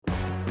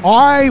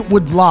I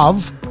would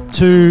love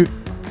to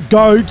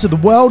go to the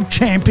World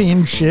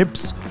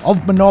Championships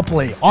of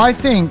Monopoly. I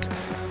think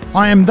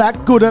I am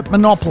that good at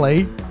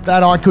Monopoly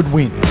that I could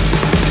win.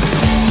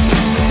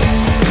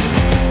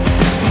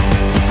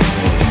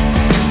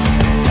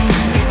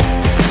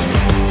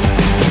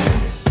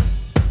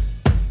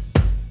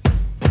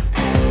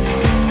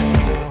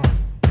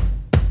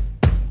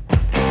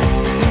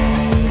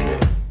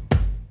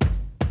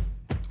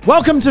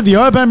 Welcome to the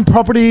Urban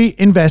Property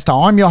Investor.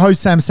 I'm your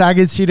host, Sam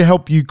Saggers, here to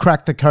help you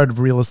crack the code of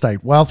real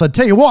estate wealth. I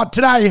tell you what,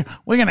 today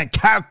we're going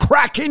to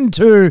crack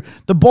into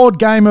the board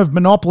game of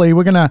Monopoly.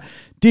 We're going to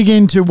dig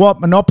into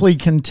what Monopoly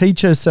can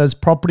teach us as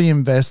property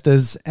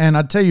investors. And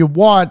I tell you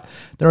what,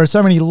 there are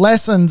so many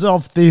lessons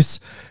of this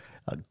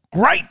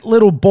great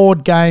little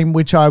board game,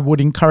 which I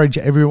would encourage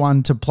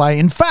everyone to play.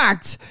 In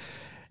fact,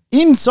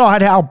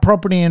 inside our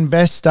property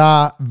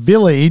investor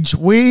village,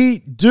 we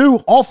do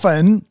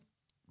often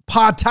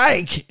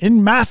partake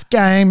in mass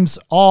games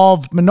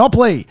of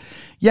Monopoly.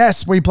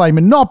 Yes, we play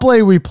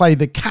Monopoly, we play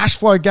the cash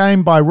flow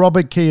game by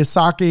Robert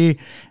Kiyosaki,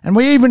 and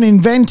we even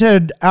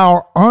invented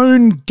our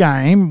own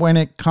game when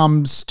it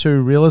comes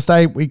to real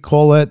estate. We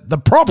call it the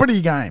property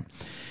game.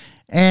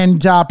 And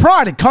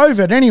prior to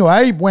COVID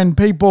anyway, when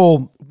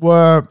people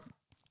were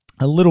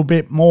a little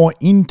bit more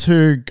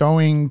into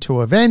going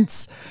to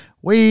events,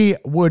 we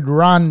would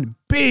run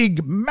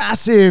big,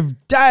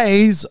 massive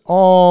days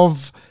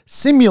of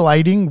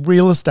simulating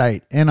real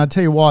estate. And I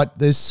tell you what,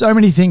 there's so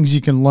many things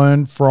you can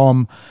learn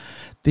from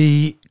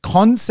the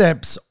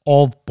concepts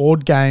of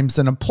board games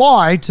and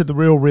apply to the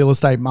real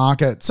estate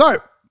market. So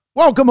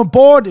welcome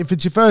aboard. If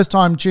it's your first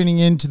time tuning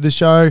into the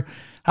show,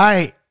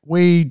 hey,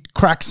 we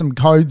crack some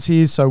codes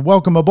here. So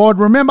welcome aboard.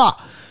 Remember,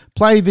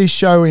 play this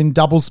show in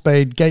double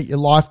speed, get your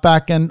life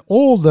back, and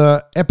all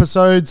the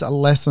episodes are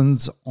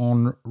lessons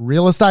on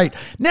real estate.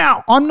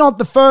 Now, I'm not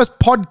the first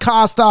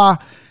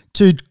podcaster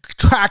to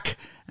track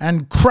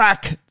and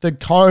crack the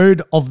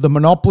code of the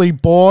Monopoly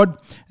board,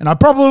 and I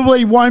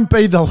probably won't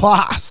be the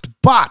last,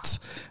 but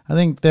I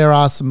think there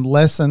are some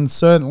lessons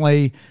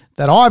certainly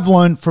that I've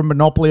learned from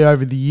Monopoly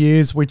over the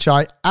years, which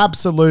I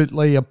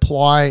absolutely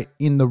apply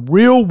in the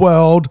real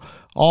world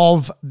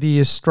of the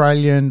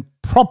Australian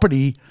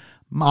property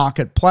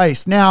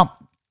marketplace. Now,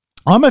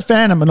 I'm a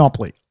fan of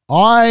Monopoly.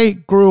 I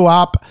grew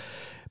up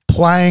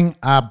playing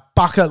a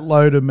bucket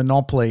load of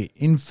Monopoly.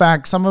 In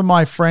fact, some of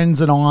my friends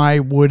and I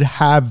would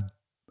have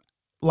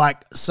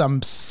like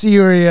some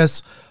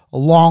serious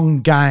long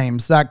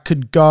games that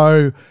could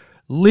go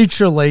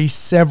literally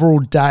several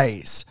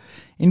days.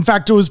 In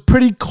fact, it was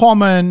pretty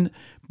common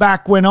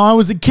back when I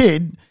was a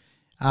kid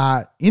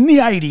in the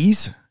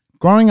 80s,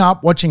 growing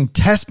up watching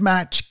test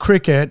match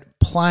cricket,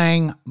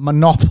 playing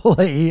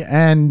Monopoly,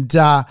 and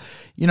the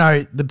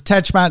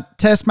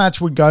test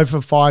match would go for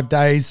 5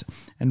 days,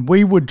 and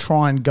we would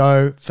try and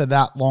go for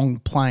that long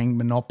playing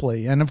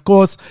Monopoly. And of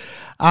course,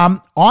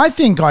 I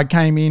think I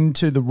came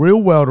into the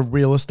real world of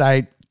real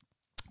estate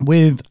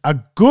with a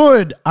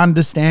good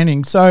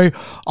understanding. So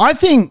I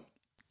think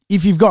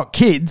if you've got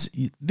kids,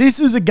 this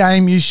is a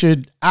game you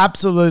should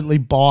absolutely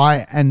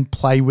buy and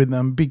play with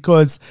them,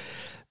 because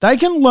they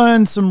can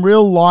learn some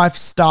real life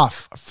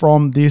stuff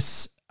from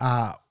this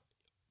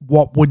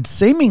what would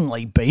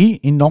seemingly be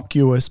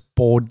innocuous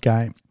board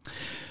game.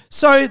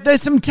 So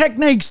there's some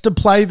techniques to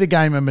play the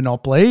game of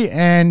Monopoly,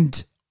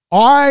 and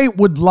I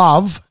would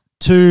love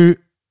to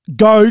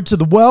go to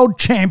the World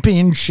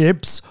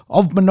Championships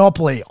of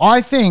Monopoly.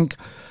 I think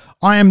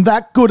I am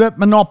that good at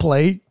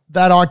Monopoly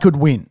that I could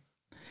win.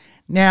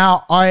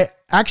 Now, I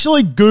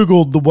actually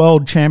Googled the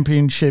World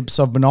Championships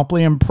of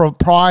Monopoly, and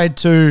prior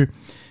to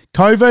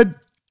COVID,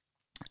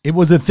 it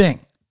was a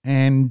thing.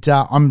 And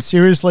I'm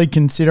seriously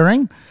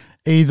considering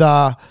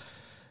either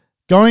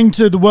going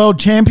to the World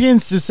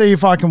Champions to see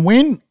if I can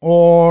win,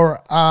 or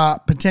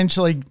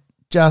potentially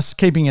just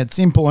keeping it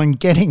simple and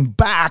getting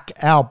back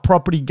our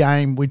property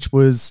game, which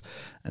was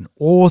an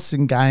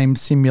awesome game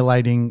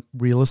simulating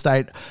real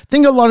estate. I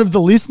think a lot of the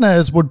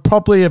listeners would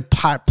probably have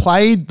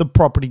played the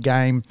property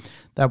game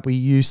that we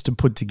used to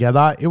put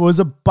together. It was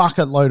a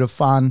bucket load of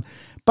fun,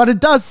 but it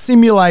does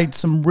simulate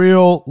some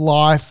real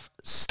life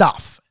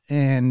stuff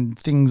and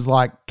things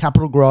like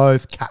capital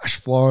growth, cash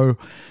flow,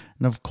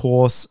 and of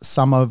course,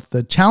 some of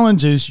the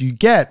challenges you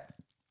get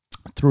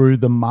through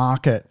the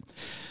market.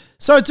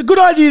 So it's a good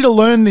idea to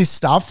learn this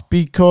stuff,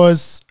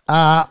 because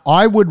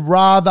I would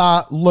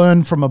rather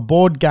learn from a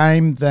board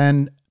game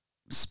than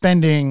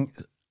spending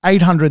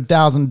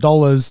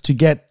 $800,000 to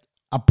get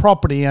a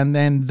property and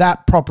then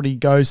that property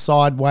goes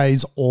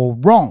sideways or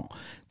wrong.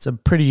 It's a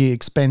pretty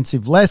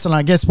expensive lesson.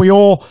 I guess we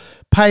all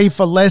pay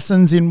for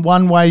lessons in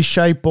one way,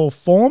 shape, or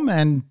form,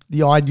 and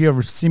the idea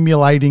of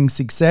simulating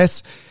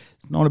success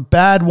is not a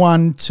bad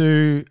one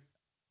to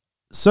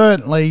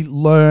certainly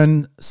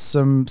learn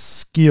some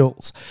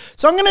skills.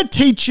 So I'm going to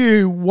teach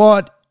you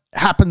what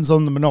happens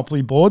on the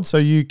Monopoly board so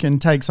you can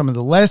take some of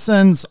the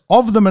lessons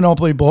of the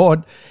Monopoly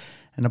board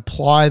and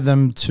apply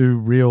them to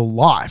real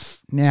life.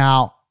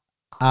 Now,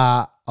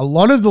 a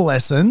lot of the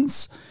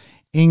lessons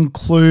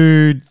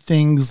include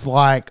things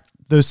like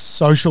the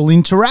social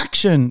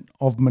interaction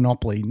of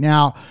Monopoly.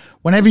 Now,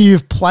 whenever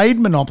you've played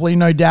Monopoly,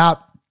 no doubt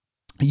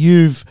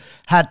you've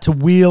had to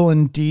wheel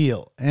and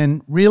deal.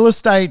 And real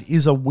estate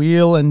is a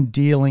wheel and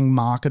dealing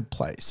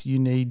marketplace. You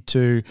need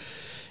to,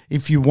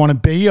 if you want to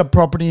be a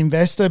property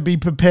investor, be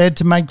prepared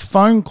to make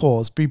phone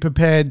calls, be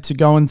prepared to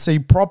go and see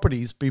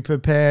properties, be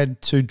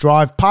prepared to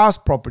drive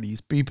past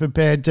properties, be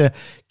prepared to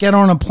get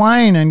on a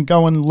plane and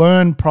go and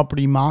learn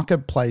property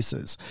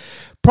marketplaces.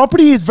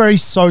 Property is very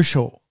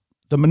social.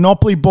 The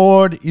Monopoly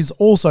board is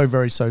also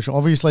very social.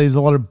 Obviously, there's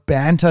a lot of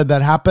banter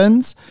that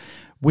happens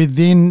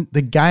within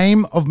the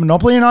game of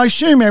Monopoly, and I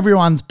assume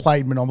everyone's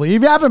played Monopoly.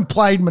 If you haven't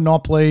played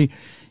Monopoly,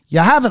 you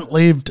haven't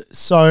lived,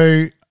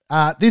 so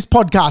this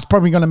podcast is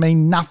probably going to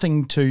mean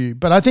nothing to you.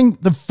 But I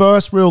think the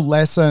first real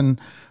lesson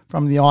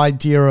from the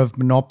idea of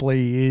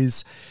Monopoly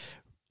is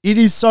it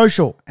is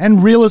social,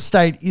 and real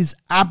estate is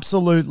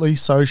absolutely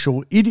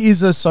social. It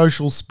is a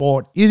social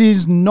sport. It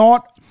is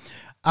not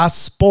a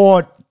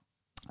sport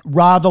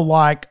rather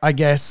like, I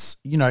guess,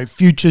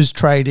 futures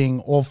trading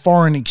or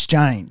foreign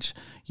exchange.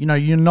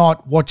 You're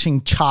not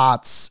watching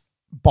charts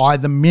by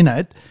the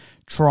minute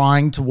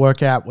trying to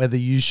work out whether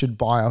you should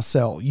buy or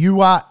sell. You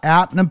are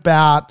out and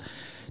about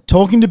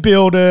talking to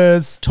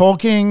builders,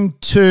 talking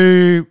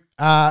to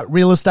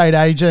real estate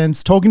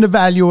agents, talking to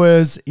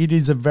valuers. It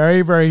is a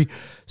very, very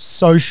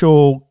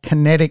social,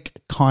 kinetic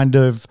kind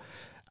of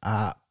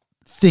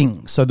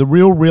thing. So the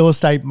real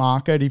estate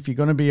market, if you're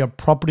going to be a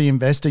property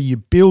investor, you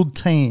build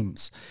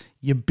teams.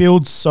 You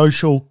build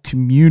social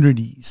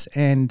communities,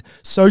 and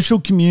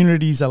social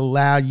communities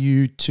allow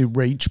you to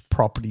reach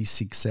property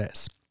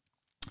success.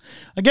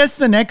 I guess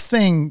the next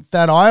thing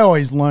that I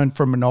always learn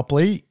from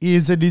Monopoly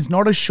is it is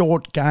not a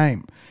short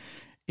game.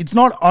 It's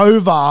not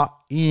over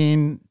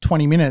in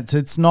 20 minutes.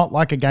 It's not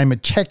like a game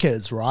of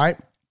checkers, right?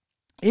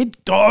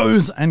 It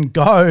goes and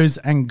goes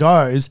and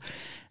goes.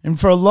 And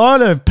for a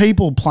lot of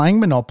people playing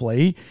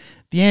Monopoly,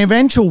 the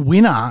eventual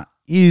winner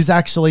is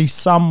actually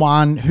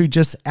someone who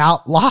just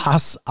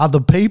outlasts other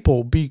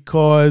people,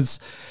 because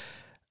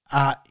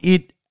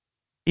it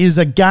is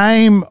a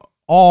game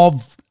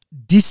of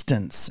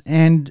distance.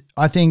 And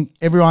I think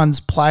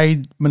everyone's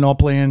played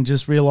Monopoly and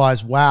just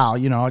realized, wow,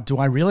 do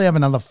I really have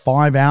another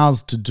 5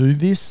 hours to do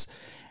this?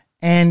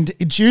 And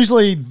it's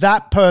usually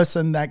that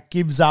person that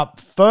gives up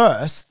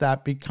first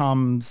that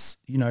becomes,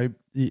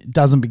 it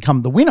doesn't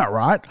become the winner,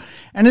 right?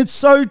 And it's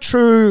so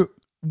true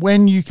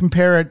when you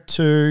compare it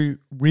to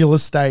real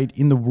estate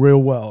in the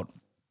real world.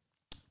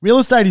 Real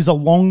estate is a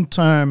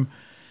long-term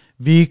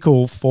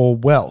vehicle for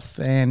wealth.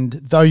 And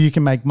though you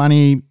can make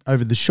money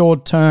over the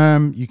short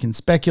term, you can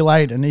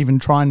speculate and even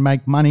try and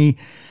make money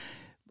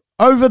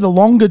over the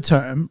longer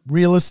term,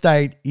 real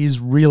estate is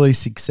really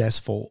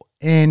successful.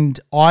 And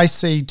I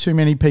see too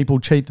many people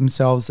cheat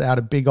themselves out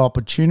of big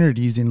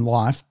opportunities in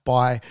life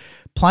by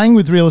playing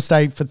with real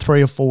estate for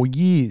 3 or 4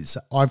 years.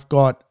 I've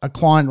got a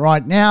client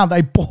right now,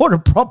 they bought a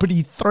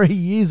property 3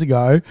 years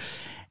ago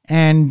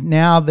and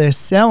now they're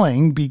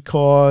selling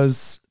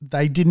because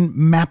they didn't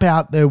map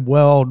out their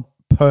world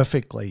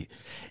perfectly.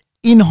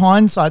 In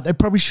hindsight, they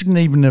probably shouldn't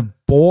even have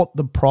bought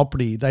the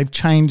property. They've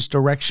changed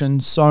direction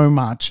so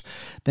much.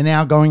 They're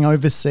now going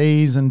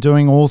overseas and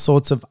doing all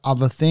sorts of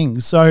other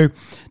things. So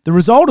the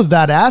result of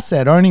that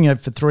asset, owning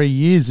it for 3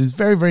 years, is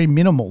very, very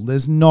minimal.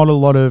 There's not a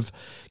lot of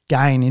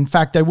gain. In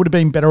fact, they would have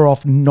been better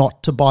off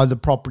not to buy the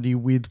property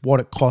with what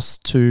it costs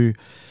to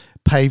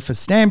pay for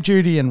stamp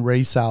duty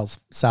and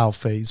sale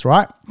fees,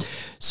 right?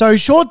 So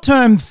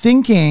short-term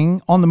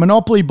thinking on the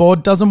Monopoly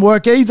board doesn't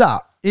work either.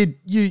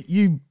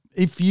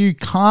 If you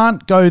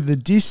can't go the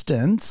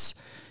distance,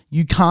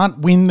 you can't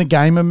win the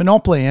game of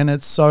Monopoly, and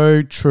it's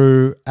so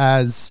true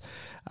as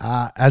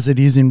it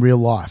is in real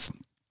life.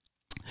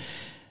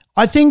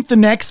 I think the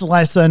next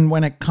lesson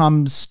when it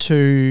comes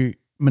to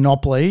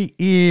Monopoly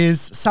is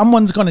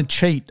someone's going to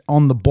cheat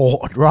on the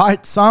board,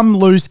 right? Some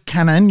loose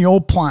cannon you're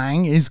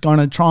playing is going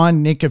to try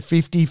and nick a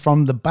 50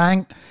 from the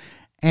bank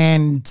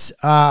and,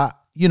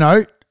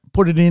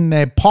 put it in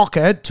their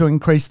pocket to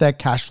increase their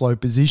cash flow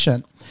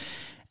position.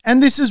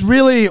 And this is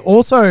really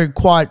also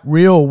quite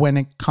real when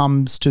it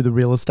comes to the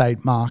real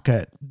estate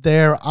market.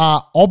 There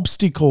are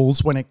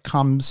obstacles when it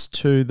comes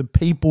to the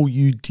people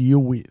you deal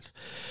with.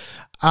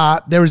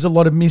 There is a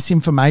lot of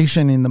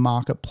misinformation in the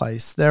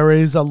marketplace. There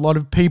is a lot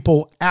of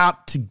people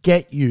out to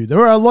get you.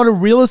 There are a lot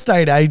of real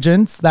estate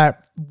agents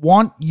that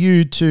want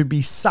you to be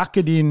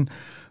suckered in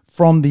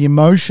from the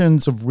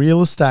emotions of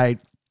real estate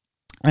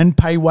and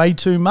pay way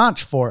too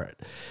much for it.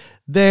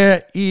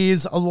 There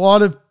is a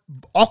lot of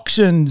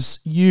auctions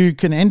you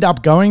can end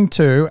up going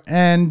to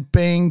and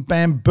being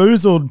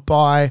bamboozled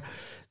by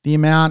the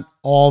amount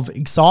of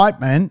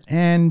excitement.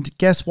 And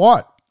guess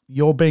what?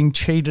 You're being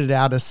cheated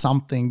out of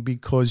something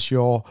because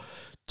you're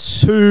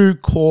too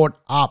caught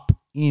up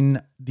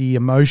in the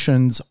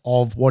emotions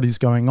of what is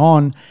going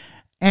on.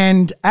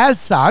 And as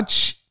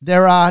such,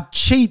 there are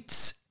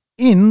cheats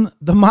in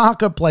the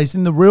marketplace,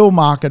 in the real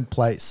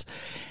marketplace.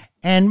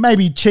 And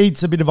maybe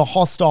cheat's a bit of a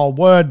hostile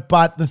word,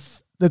 but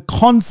the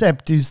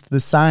concept is the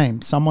same.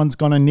 Someone's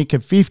going to nick a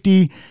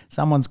 50,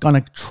 someone's going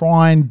to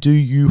try and do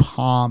you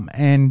harm.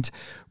 And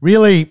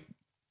really,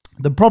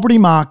 the property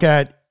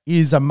market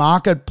is a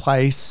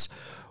marketplace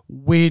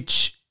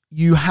which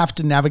you have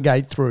to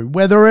navigate through,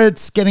 whether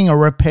it's getting a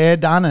repair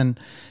done and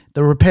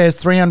the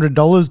repair's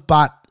 $300,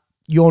 but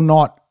you're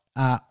not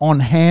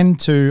on hand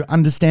to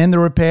understand the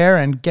repair.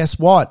 And guess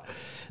what?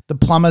 The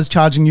plumber's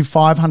charging you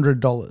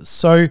 $500.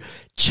 So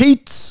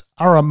cheats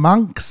are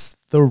amongst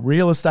the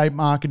real estate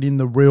market in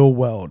the real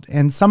world.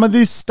 And some of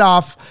this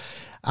stuff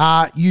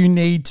you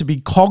need to be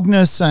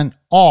cognizant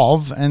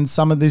of, and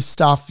some of this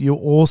stuff you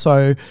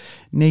also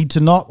need to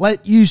not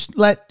let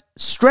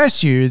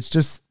stress you. It's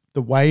just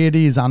the way it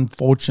is,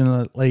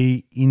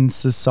 unfortunately, in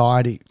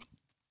society.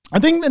 I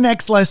think the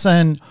next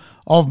lesson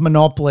of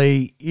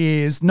Monopoly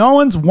is no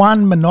one's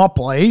won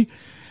Monopoly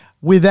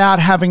without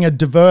having a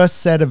diverse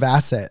set of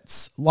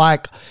assets.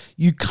 Like,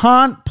 you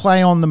can't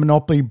play on the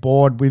Monopoly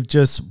board with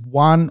just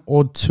one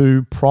or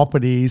two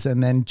properties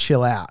and then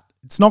chill out.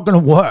 It's not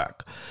going to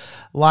work.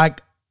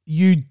 Like,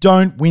 you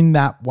don't win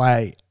that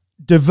way.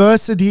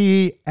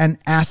 Diversity and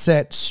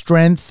asset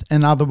strength,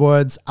 in other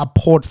words, a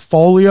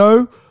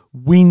portfolio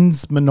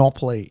wins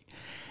Monopoly.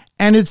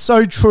 And it's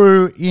so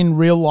true in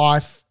real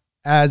life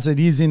as it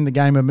is in the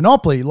game of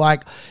Monopoly.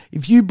 Like,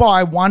 if you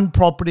buy one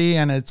property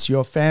and it's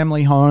your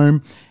family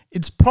home,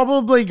 it's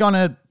probably going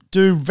to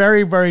do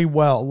very, very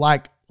well.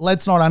 Like,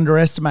 let's not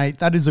underestimate,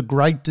 that is a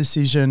great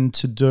decision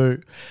to do.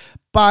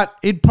 But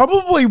it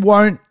probably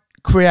won't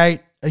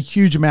create a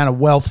huge amount of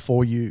wealth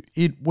for you.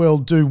 It will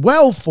do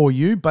well for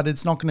you, but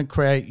it's not going to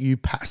create you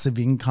passive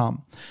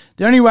income.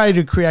 The only way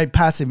to create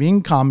passive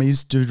income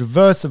is to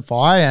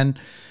diversify and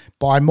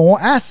buy more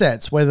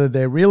assets, whether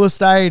they're real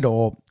estate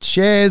or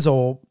shares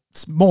or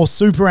more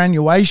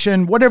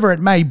superannuation, whatever it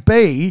may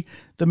be.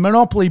 The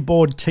Monopoly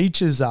board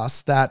teaches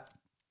us that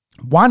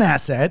one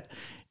asset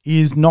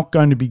is not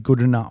going to be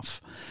good enough.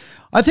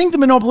 I think the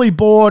Monopoly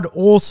board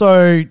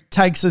also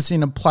takes us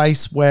in a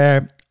place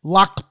where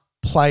luck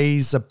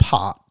plays a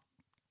part.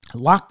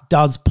 Luck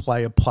does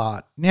play a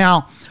part.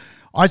 Now,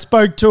 I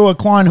spoke to a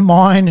client of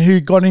mine who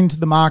got into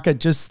the market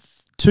just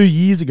 2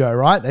 years ago,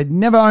 right? They'd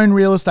never owned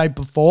real estate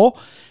before,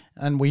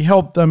 and we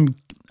helped them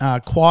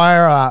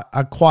acquire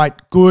a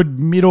quite good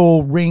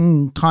middle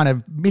ring kind of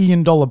 $1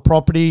 million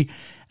property,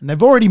 and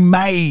they've already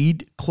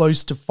made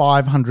close to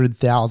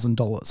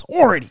 $500,000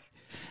 already.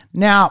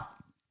 Now,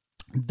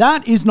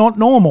 that is not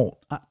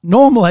normal.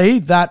 Normally,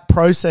 that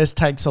process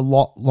takes a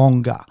lot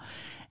longer.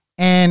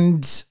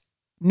 And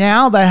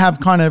now they have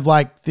kind of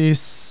like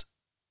this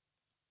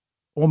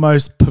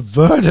almost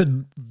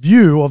perverted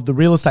view of the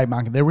real estate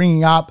market. They're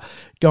ringing up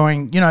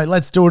going,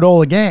 let's do it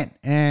all again.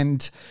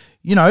 And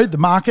the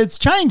market's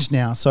changed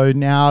now. So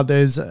now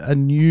there's a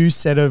new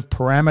set of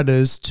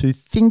parameters to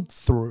think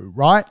through,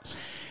 right?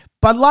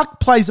 But luck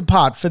plays a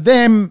part. For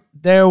them,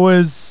 there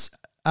was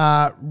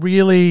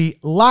really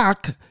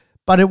luck,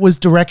 but it was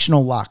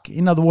directional luck.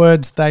 In other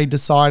words, they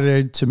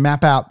decided to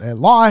map out their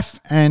life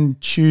and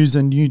choose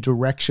a new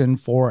direction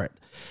for it.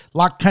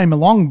 Luck came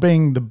along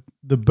being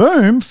the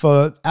boom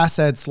for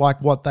assets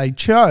like what they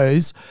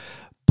chose,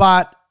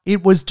 but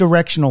it was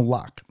directional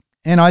luck.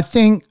 And I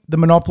think the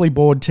Monopoly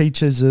board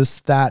teaches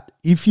us that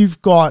if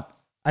you've got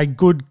a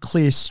good,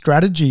 clear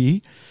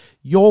strategy,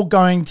 you're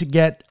going to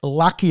get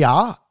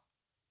luckier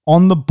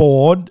on the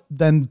board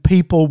than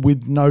people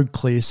with no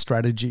clear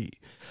strategy.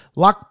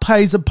 Luck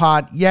plays a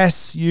part.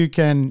 Yes, you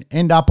can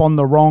end up on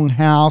the wrong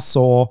house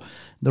or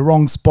the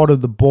wrong spot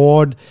of the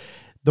board.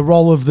 The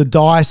roll of the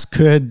dice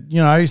could,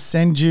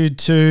 send you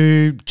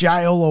to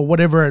jail or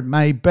whatever it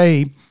may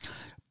be.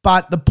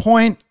 But the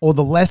point or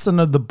the lesson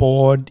of the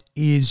board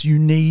is you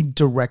need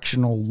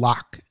directional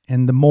luck.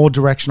 And the more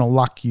directional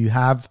luck you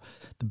have,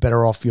 the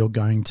better off you're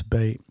going to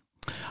be.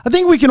 I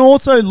think we can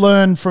also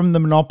learn from the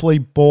Monopoly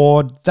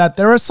board that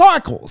there are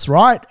cycles,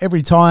 right?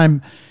 Every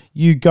time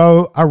you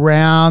go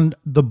around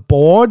the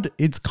board,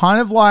 it's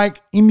kind of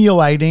like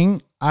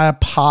emulating a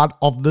part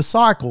of the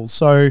cycle.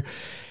 So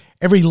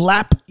every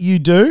lap you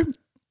do,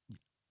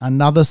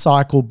 another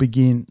cycle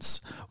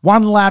begins.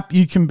 One lap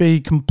you can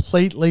be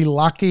completely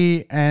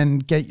lucky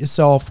and get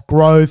yourself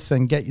growth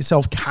and get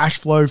yourself cash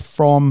flow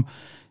from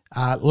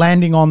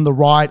landing on the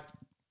right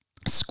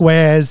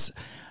squares,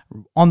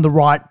 on the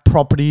right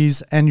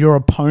properties, and your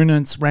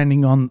opponents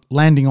landing on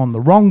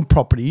the wrong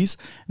properties.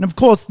 And of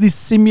course, this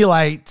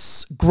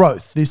simulates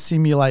growth. This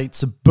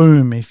simulates a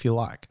boom, if you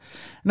like.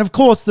 And of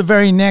course, the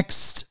very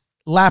next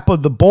lap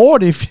of the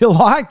board, if you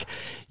like,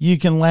 you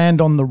can land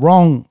on the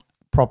wrong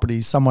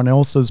properties, someone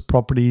else's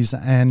properties,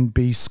 and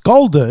be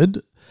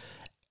scolded.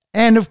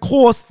 And of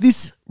course,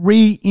 this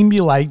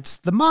re-emulates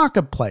the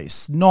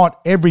marketplace. Not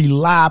every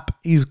lap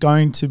is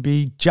going to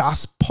be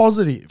just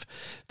positive.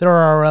 There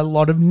are a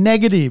lot of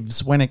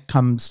negatives when it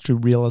comes to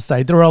real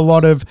estate. There are a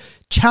lot of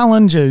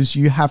challenges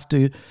you have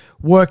to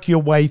work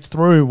your way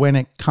through when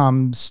it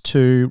comes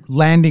to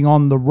landing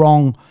on the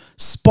wrong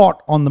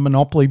spot on the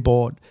Monopoly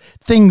board.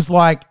 Things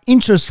like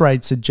interest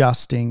rates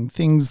adjusting,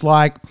 things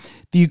like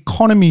the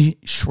economy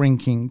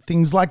shrinking,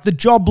 things like the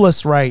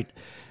jobless rate,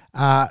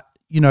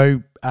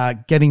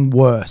 getting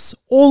worse.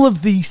 All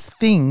of these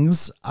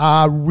things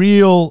are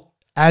real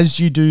as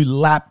you do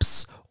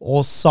laps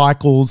or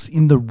cycles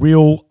in the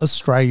real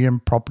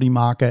Australian property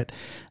market.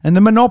 And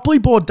the Monopoly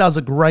Board does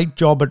a great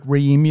job at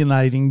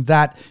re-emulating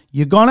that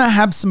you're going to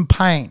have some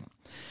pain.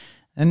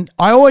 And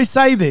I always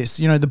say this,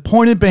 the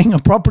point of being a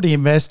property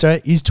investor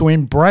is to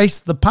embrace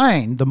the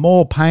pain. The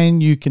more pain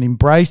you can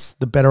embrace,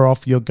 the better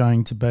off you're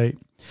going to be.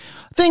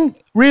 I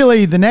think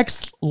really the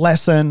next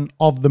lesson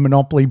of the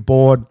Monopoly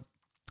Board,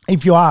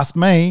 if you ask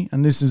me,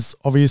 and this is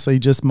obviously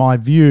just my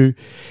view,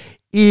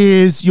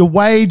 is your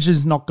wage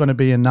is not going to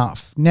be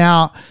enough.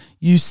 Now,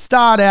 you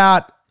start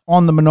out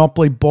on the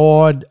Monopoly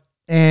Board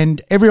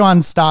and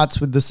everyone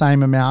starts with the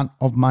same amount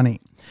of money.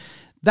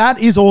 That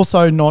is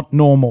also not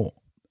normal.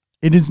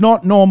 It is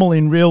not normal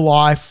in real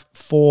life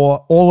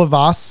for all of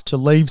us to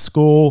leave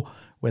school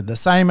with the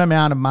same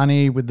amount of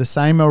money, with the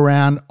same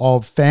amount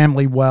of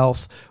family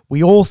wealth.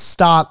 We all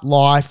start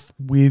life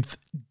with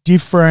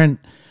different,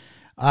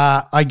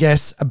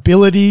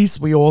 abilities.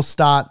 We all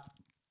start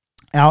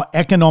our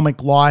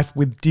economic life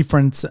with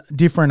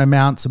different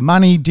amounts of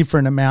money,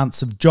 different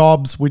amounts of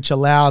jobs, which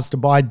allow us to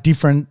buy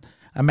different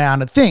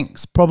amount of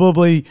things.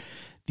 Probably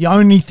the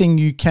only thing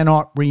you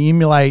cannot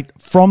re-emulate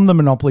from the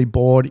Monopoly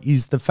Board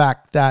is the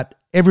fact that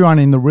everyone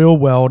in the real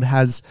world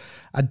has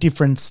a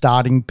different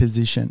starting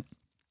position.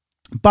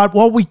 But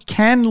what we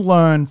can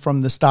learn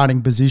from the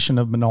starting position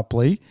of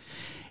Monopoly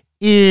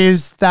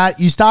is that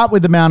you start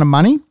with the amount of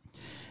money.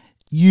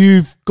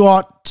 You've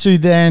got to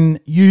then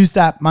use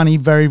that money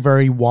very,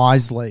 very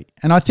wisely.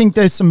 And I think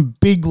there's some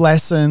big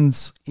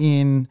lessons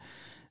in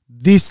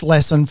this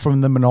lesson from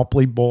the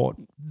Monopoly Board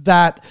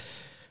that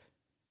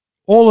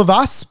all of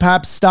us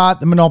perhaps start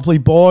the Monopoly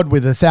Board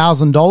with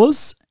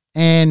 $1,000,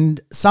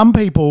 and some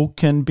people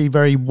can be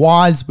very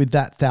wise with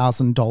that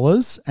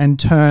 $1,000 and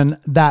turn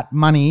that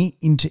money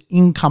into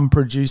income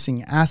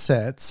producing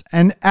assets.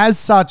 And as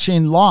such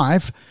in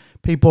life,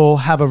 people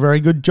have a very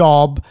good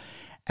job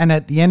and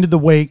at the end of the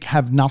week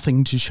have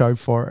nothing to show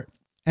for it.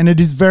 And it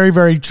is very,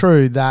 very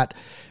true that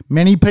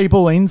many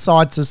people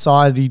inside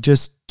society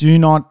just do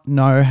not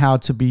know how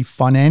to be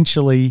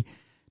financially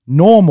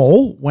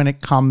normal when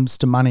it comes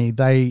to money.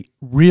 They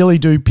really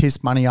do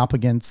piss money up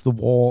against the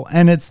wall.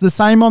 And it's the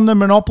same on the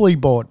Monopoly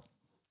Board.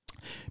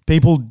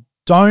 People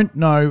don't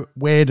know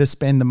where to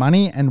spend the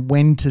money and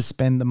when to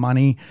spend the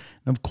money.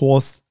 And of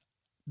course,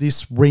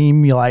 this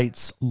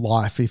re-emulates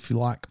life, if you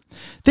like.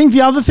 I think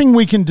the other thing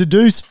we can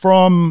deduce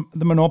from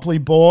the Monopoly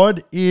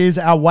Board is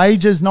our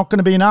wages not going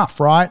to be enough,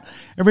 right?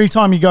 Every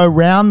time you go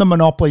around the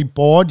Monopoly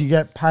Board, you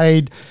get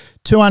paid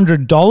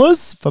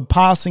 $200 for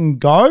passing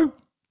go.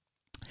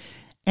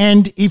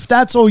 And if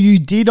that's all you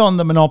did on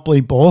the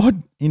Monopoly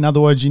Board, in other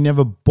words, you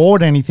never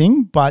bought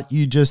anything, but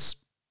you just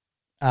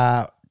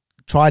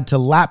tried to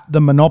lap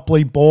the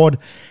Monopoly Board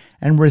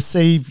and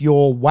receive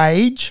your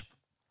wage,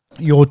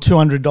 your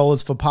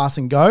 $200 for pass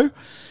and go,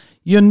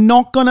 you're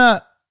not going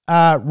to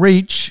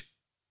reach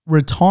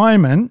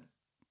retirement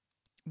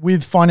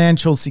with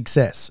financial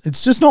success.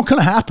 It's just not going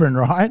to happen,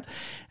 right?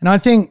 And I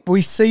think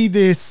we see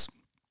this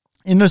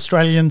in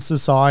Australian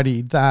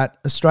society, that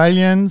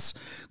Australians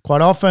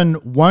quite often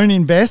won't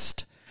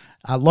invest.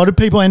 A lot of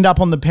people end up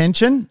on the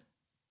pension.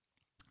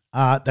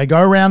 They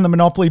go around the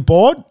Monopoly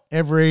Board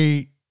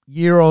every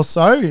year or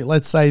so.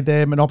 Let's say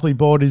their Monopoly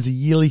Board is a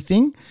yearly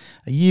thing.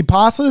 A year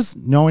passes,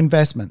 no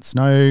investments,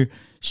 no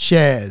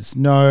shares,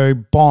 no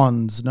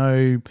bonds,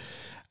 no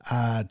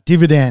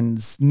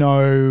dividends,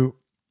 no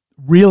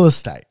real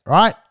estate,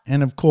 right?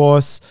 And of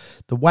course,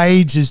 the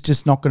wage is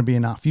just not going to be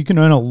enough. You can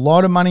earn a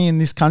lot of money in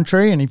this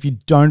country, and if you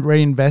don't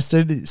reinvest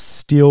it, it's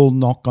still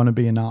not going to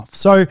be enough.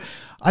 So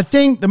I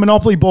think the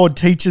Monopoly Board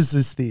teaches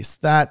us this,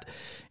 that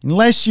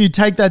unless you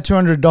take that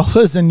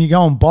 $200 and you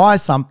go and buy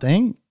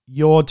something,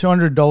 your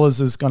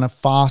 $200 is going to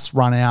fast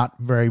run out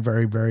very,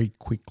 very, very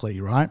quickly,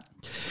 right?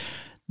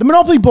 The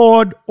Monopoly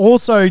Board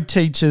also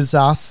teaches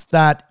us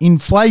that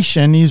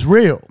inflation is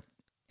real.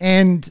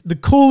 And the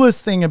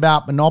coolest thing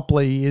about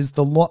Monopoly is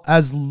the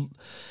longer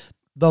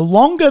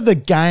the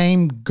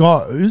game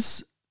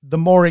goes, the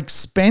more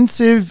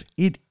expensive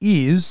it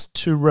is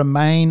to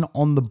remain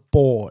on the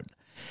board.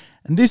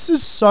 And this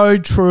is so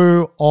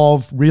true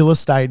of real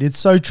estate. It's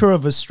so true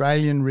of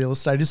Australian real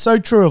estate. It's so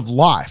true of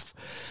life.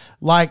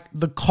 Like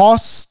the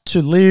cost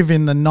to live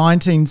in the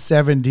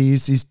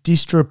 1970s is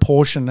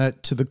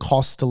disproportionate to the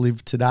cost to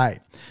live today.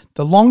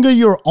 The longer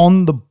you're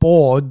on the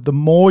board, the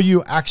more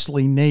you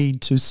actually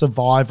need to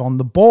survive on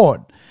the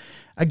board.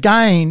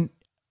 Again,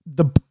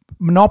 the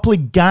Monopoly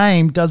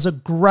game does a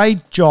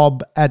great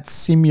job at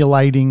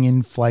simulating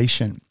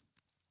inflation.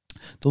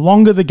 The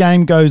longer the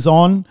game goes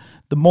on,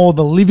 the more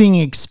the living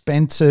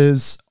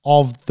expenses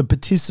of the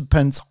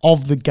participants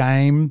of the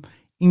game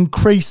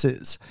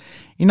increases.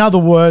 In other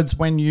words,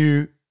 when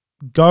you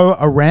go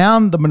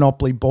around the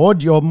Monopoly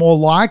Board, you're more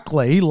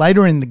likely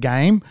later in the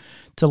game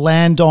to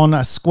land on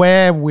a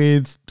square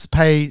with,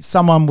 pay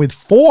someone with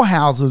 4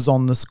 houses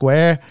on the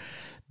square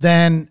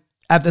than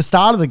at the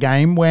start of the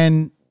game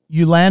when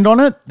you land on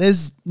it,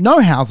 there's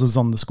no houses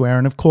on the square.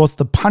 And of course,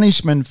 the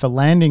punishment for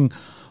landing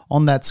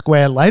on that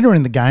square later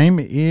in the game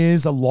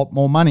is a lot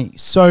more money.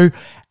 So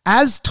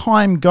as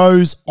time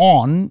goes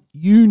on,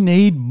 you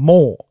need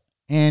more.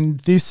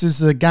 And this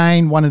is,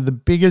 again, one of the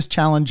biggest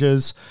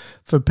challenges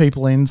for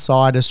people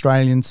inside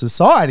Australian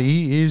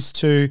society is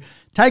to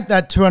take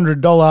that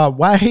 $200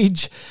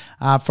 wage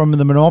from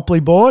the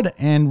Monopoly board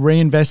and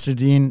reinvest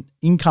it in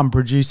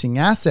income-producing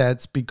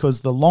assets,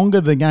 because the longer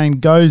the game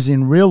goes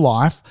in real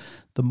life,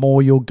 the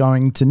more you're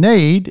going to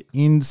need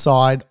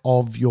inside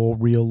of your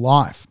real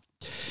life.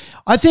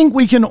 I think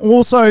we can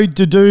also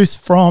deduce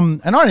from,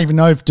 and I don't even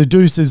know if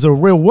deduce is a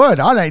real word.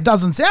 It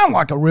doesn't sound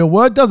like a real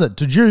word, does it?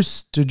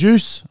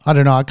 Deduce. I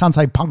don't know. I can't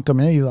say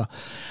punkum either.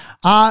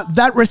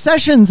 That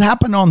recessions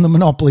happen on the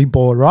Monopoly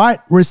board, right?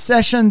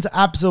 Recessions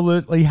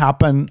absolutely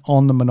happen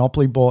on the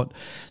Monopoly board.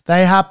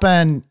 They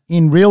happen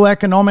in real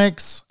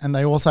economics, and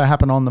they also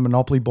happen on the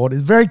Monopoly board.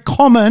 It's very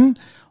common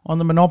on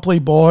the Monopoly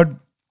board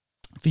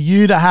for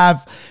you to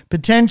have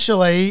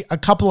potentially a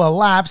couple of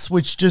laps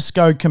which just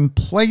go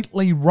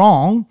completely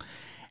wrong.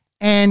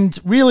 And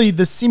really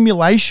the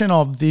simulation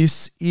of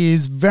this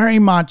is very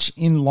much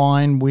in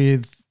line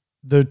with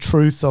the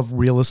truth of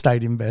real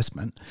estate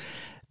investment,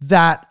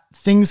 that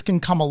things can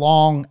come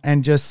along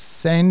and just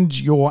send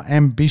your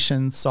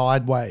ambition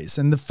sideways.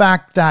 And the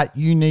fact that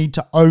you need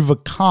to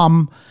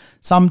overcome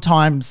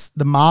sometimes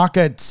the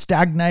market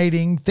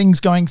stagnating, things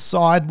going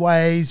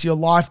sideways, your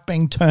life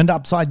being turned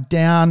upside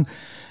down.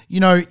 You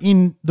know,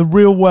 in the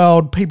real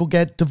world, people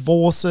get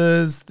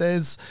divorces,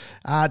 there's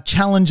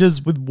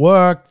challenges with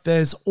work,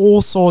 there's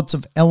all sorts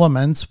of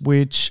elements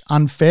which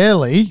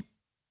unfairly,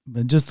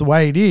 just the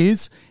way it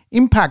is,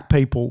 impact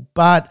people.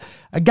 But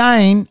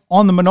again,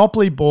 on the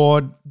Monopoly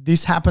board,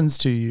 this happens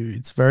to you.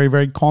 It's very,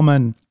 very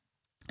common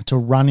to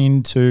run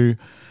into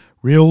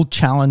real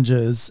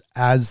challenges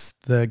as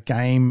the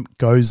game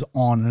goes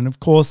on. And of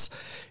course,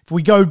 if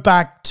we go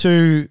back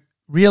to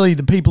really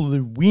the people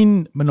who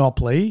win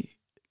Monopoly,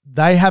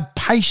 they have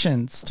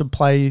patience to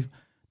play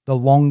the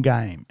long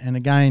game. And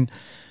again,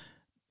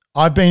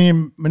 I've been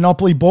in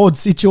Monopoly board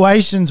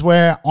situations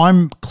where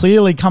I'm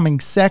clearly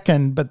coming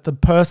second, but the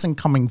person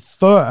coming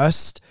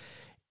first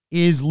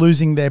is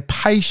losing their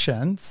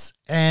patience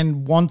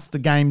and wants the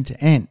game to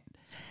end.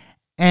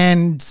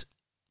 And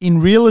in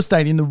real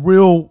estate, in the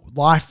real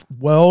life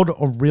world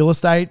of real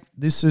estate,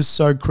 this is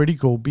so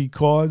critical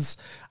because,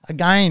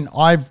 again,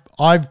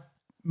 I've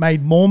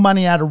made more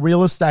money out of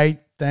real estate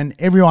than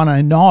everyone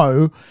I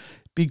know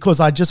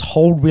because I just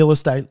hold real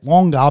estate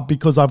longer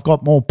because I've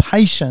got more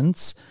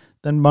patience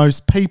than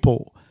most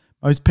people.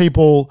 Most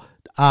people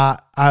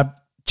are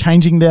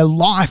changing their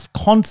life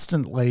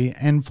constantly,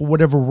 and for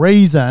whatever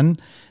reason,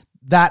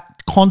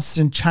 that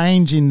constant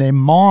change in their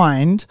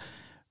mind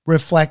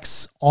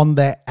reflects on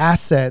their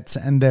assets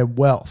and their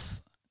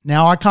wealth.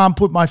 Now, I can't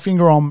put my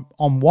finger on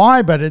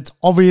why, but it's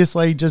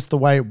obviously just the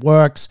way it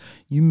works.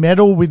 You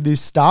meddle with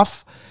this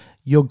stuff,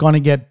 you're going to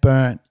get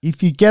burnt.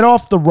 If you get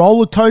off the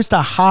roller coaster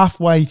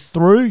halfway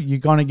through, you're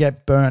going to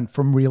get burnt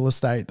from real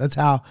estate. That's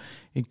how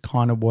it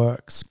kind of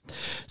works.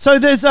 So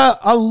there's a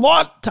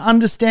lot to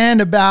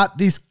understand about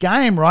this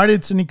game, right?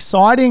 It's an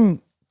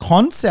exciting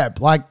concept.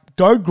 Like,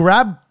 go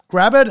grab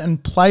it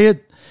and play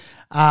it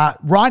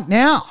right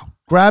now.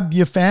 Grab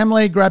your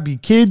family, grab your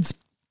kids,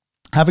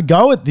 have a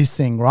go at this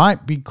thing,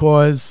 right?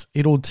 Because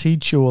it'll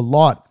teach you a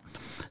lot.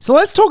 So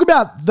let's talk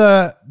about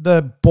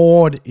the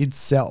board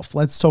itself.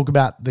 Let's talk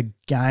about the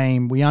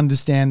game. We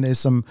understand there's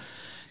some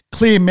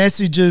clear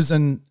messages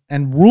and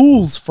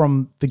rules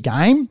from the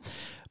game,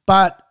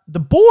 but the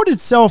board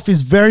itself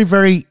is very,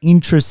 very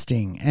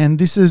interesting. And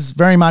this is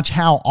very much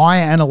how I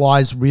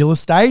analyze real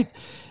estate,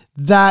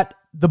 that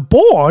the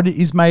board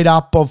is made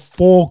up of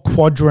 4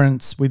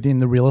 quadrants within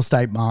the real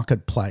estate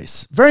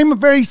marketplace. Very,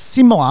 very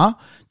similar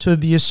to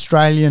the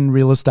Australian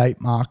real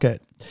estate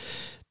market.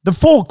 The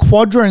 4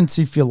 quadrants,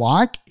 if you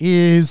like,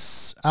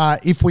 is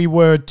if we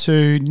were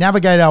to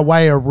navigate our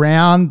way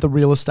around the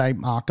real estate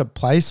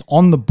marketplace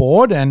on the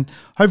board, and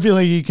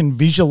hopefully you can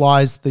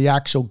visualize the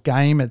actual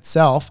game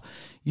itself.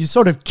 You're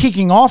sort of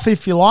kicking off,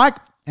 if you like,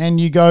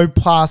 and you go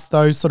past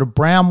those sort of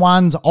brown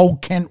ones,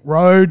 Old Kent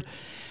Road.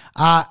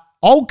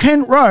 Old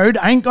Kent Road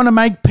ain't going to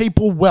make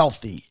people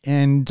wealthy.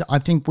 And I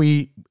think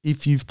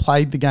if you've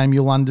played the game,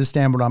 you'll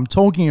understand what I'm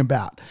talking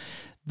about.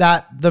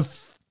 That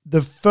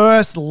the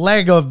first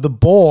leg of the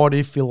board,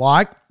 if you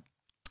like,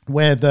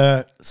 where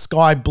the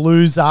sky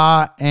blues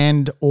are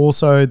and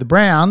also the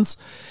browns,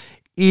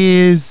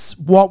 is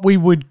what we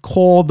would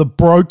call the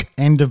broke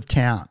end of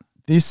town.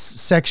 This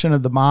section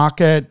of the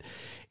market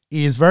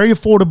is very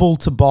affordable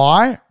to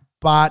buy,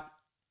 but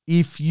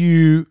if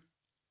you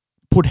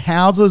put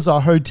houses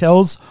or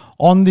hotels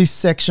on this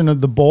section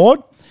of the board,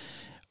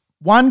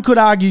 one could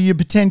argue you're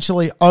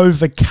potentially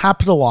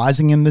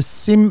overcapitalizing, and the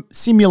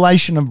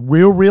simulation of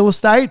real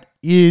estate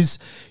is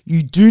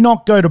you do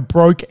not go to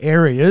broke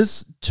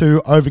areas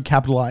to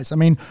overcapitalize. I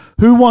mean,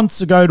 who wants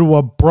to go to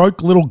a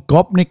broke little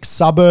Gopnik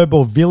suburb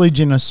or village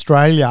in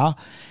Australia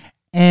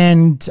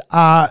and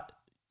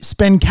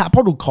spend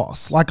capital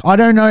costs. Like, I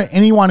don't know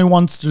anyone who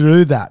wants to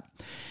do that.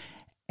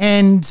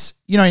 And,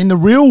 in the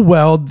real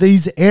world,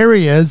 these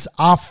areas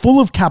are full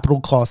of capital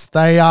costs.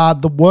 They are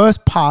the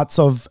worst parts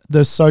of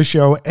the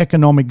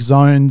socio-economic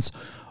zones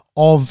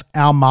of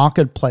our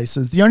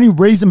marketplaces. The only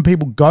reason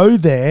people go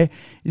there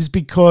is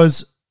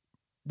because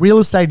real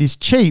estate is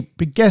cheap.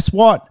 But guess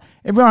what?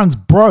 Everyone's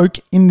broke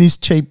in this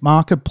cheap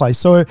marketplace.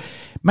 So it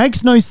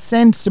makes no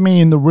sense to me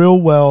in the real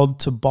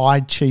world to buy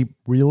cheap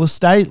real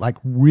estate, like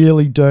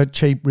really dirt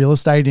cheap real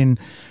estate in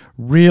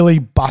really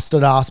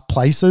busted ass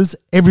places.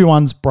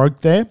 Everyone's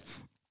broke there.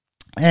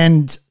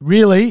 And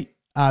really,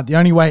 the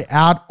only way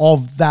out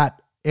of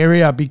that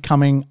area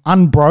becoming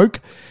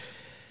unbroke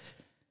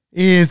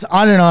is,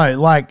 I don't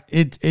know, like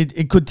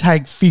it could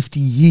take 50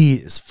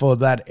 years for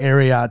that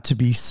area to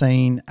be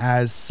seen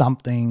as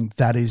something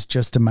that is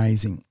just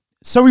amazing.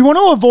 So we want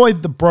to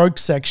avoid the broke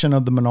section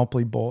of the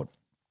Monopoly board.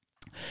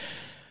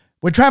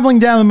 We're traveling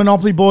down the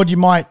Monopoly board. You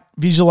might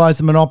visualize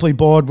the Monopoly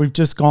board. We've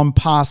just gone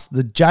past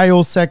the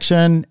jail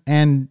section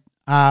and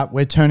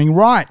we're turning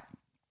right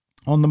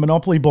on the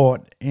Monopoly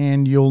board.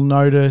 And you'll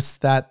notice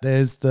that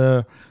there's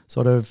the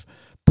sort of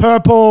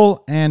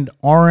purple and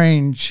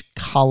orange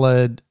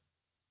colored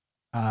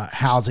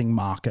housing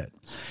market.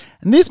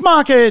 And this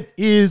market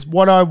is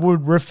what I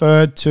would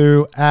refer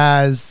to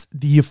as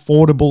the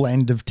affordable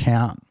end of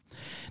town.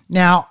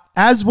 Now,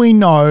 as we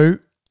know,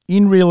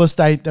 in real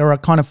estate, there are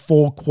kind of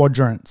 4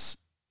 quadrants.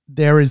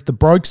 There is the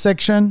broke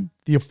section,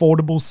 the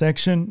affordable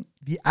section,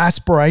 the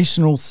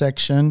aspirational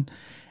section,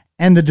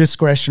 and the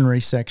discretionary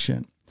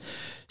section.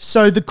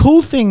 So the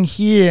cool thing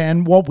here,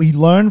 and what we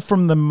learn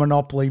from the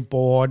Monopoly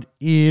board,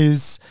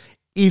 is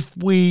if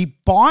we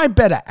buy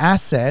better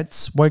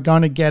assets, we're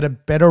going to get a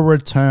better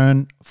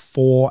return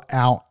for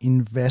our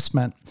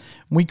investment.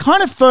 We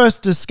kind of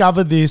first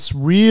discover this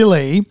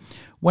really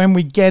when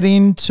we get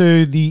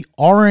into the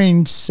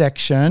orange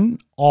section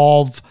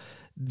of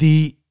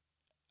the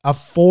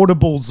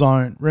affordable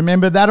zone.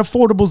 Remember, that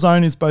affordable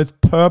zone is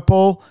both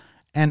purple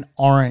and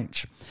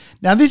orange.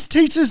 Now, this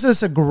teaches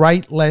us a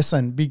great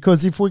lesson,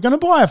 because if we're going to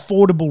buy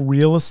affordable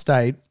real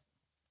estate,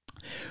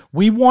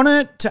 we want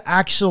it to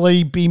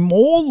actually be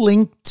more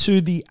linked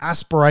to the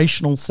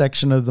aspirational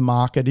section of the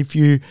market. If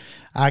you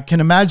can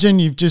imagine,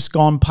 you've just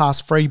gone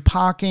past free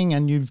parking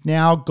and you've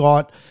now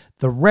got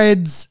the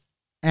reds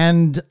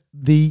and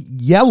the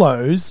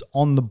yellows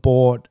on the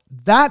board.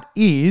 That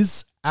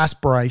is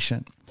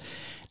aspiration.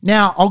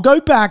 Now, I'll go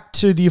back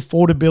to the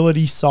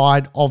affordability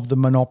side of the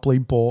Monopoly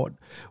board,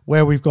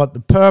 where we've got the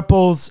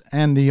purples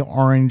and the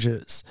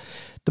oranges.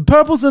 The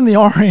purples and the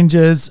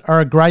oranges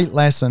are a great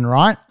lesson,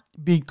 right?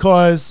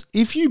 Because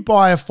if you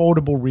buy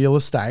affordable real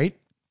estate,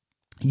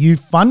 you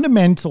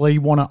fundamentally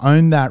want to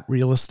own that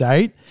real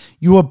estate.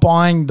 You are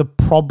buying the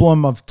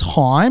problem of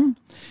time.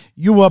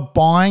 You are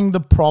buying the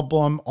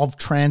problem of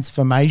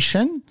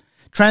transformation.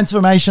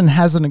 Transformation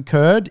hasn't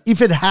occurred.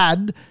 If it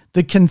had,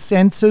 the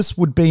consensus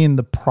would be in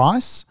the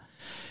price.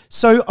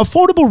 So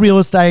affordable real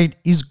estate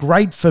is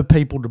great for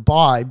people to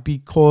buy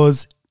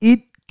because it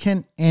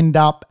can end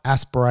up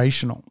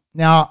aspirational.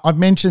 Now, I've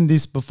mentioned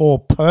this before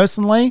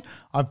personally.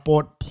 I've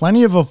bought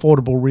plenty of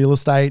affordable real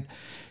estate.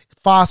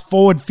 Fast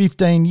forward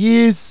 15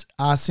 years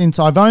since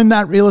I've owned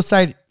that real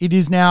estate, it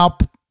is now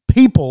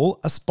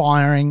people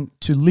aspiring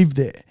to live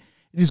there.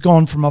 It has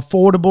gone from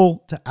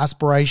affordable to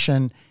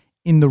aspiration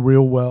in the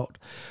real world.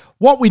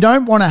 What we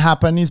don't want to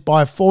happen is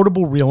buy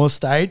affordable real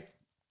estate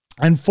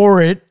and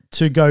for it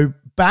to go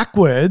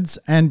backwards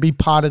and be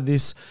part of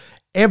this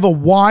ever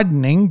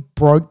widening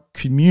broke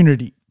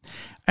community.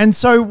 And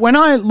so when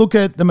I look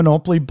at the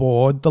Monopoly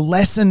board, the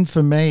lesson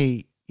for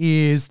me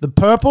is the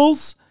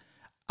purples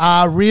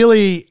are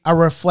really a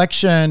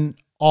reflection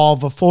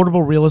of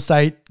affordable real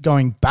estate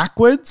going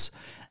backwards,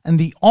 and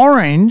the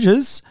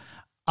oranges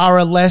are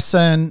a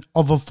lesson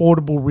of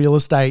affordable real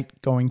estate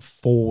going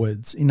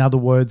forwards. In other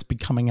words,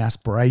 becoming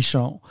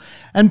aspirational.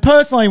 And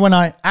personally, when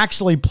I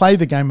actually play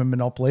the game of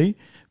Monopoly,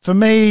 for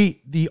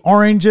me, the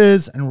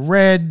oranges and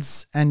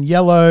reds and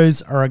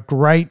yellows are a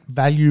great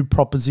value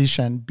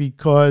proposition,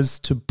 because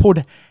to put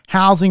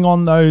housing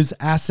on those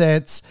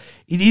assets,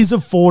 it is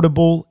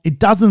affordable, it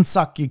doesn't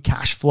suck your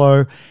cash flow,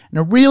 and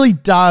it really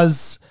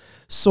does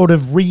sort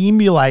of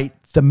re-emulate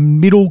the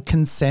middle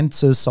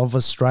consensus of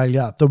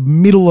Australia, the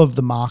middle of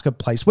the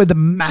marketplace, where the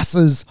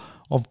masses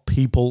of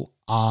people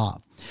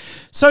are.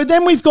 So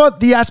then we've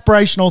got the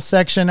aspirational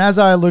section, as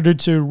I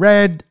alluded to,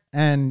 red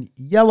and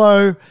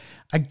yellow.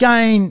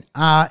 Again,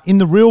 in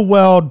the real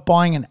world,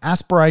 buying an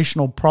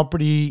aspirational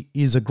property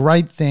is a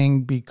great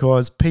thing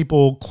because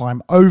people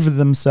climb over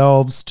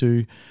themselves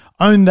to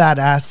own that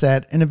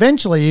asset, and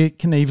eventually it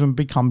can even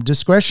become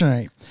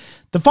discretionary.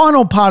 The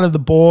final part of the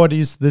board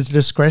is the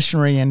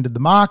discretionary end of the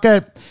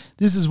market.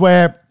 This is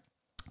where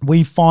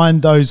we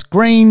find those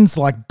greens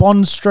like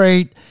Bond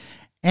Street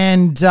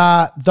and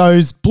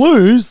those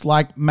blues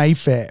like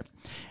Mayfair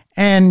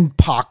and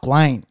Park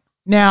Lane.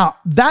 Now,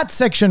 that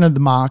section of the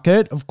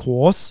market, of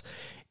course,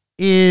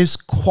 is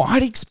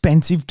quite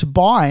expensive to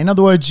buy. In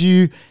other words,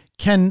 you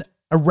can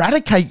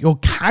eradicate your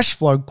cash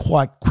flow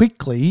quite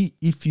quickly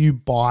if you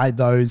buy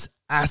those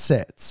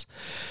assets.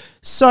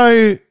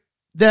 So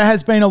there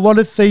has been a lot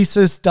of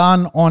thesis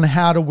done on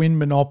how to win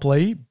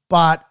Monopoly,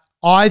 but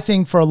I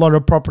think for a lot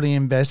of property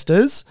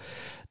investors,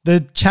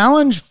 the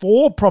challenge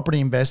for property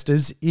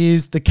investors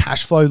is the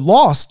cash flow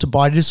loss to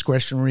buy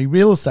discretionary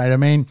real estate. I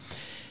mean,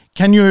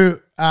 can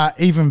you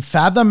even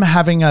fathom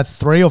having a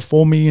 $3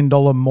 or $4 million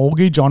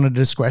mortgage on a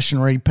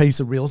discretionary piece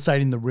of real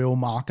estate in the real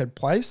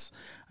marketplace?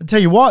 I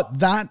tell you what,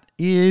 that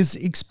is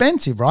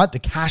expensive, right? The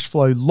cash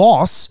flow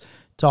loss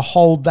to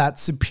hold that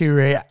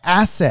superior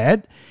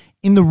asset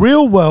in the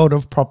real world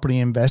of property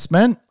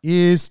investment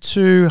is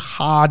too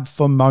hard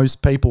for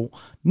most people.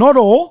 Not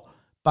all,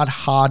 but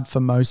hard for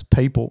most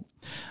people.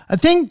 I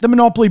think the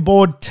Monopoly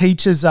Board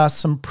teaches us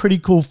some pretty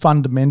cool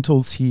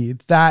fundamentals here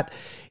that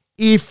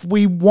if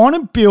we want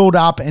to build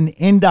up and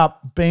end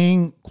up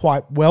being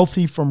quite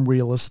wealthy from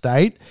real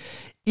estate,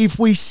 if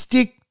we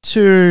stick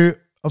to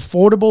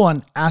affordable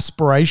and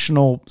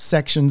aspirational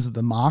sections of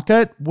the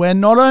market, we're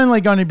not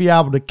only going to be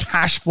able to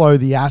cash flow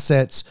the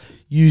assets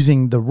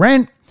using the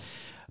rent,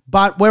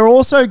 but we're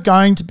also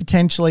going to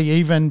potentially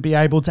even be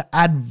able to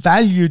add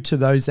value to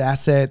those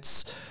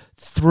assets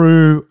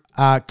through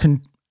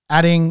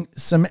adding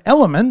some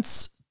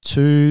elements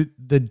to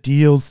the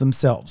deals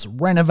themselves,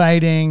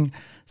 renovating,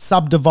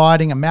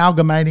 subdividing,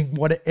 amalgamating,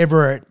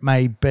 whatever it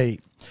may be.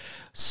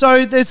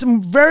 So there's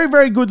some very,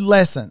 very good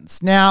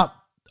lessons. Now,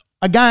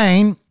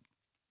 again,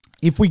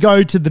 if we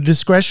go to the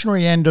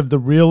discretionary end of the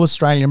real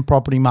Australian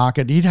property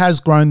market, it has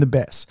grown the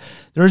best.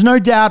 There is no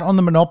doubt on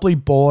the Monopoly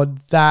Board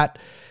that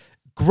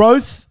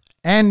growth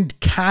and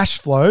cash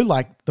flow,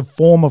 like the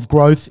form of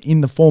growth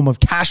in the form of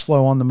cash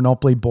flow on the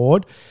Monopoly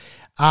Board,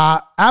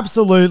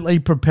 absolutely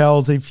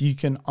propels if you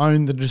can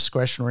own the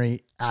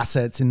discretionary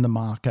assets in the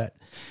market.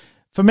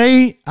 For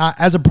me,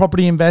 as a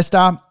property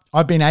investor,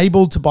 I've been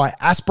able to buy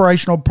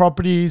aspirational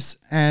properties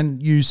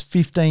and use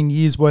 15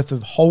 years worth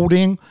of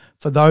holding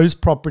for those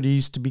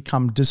properties to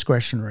become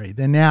discretionary.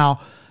 They're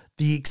now,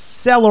 the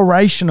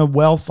acceleration of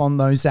wealth on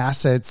those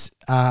assets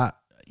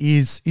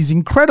is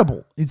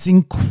incredible. It's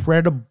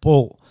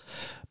incredible.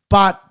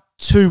 But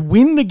to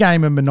win the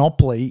game of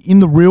Monopoly in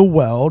the real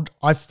world,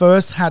 I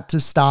first had to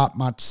start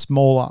much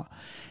smaller.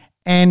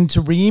 And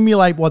to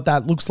re-emulate what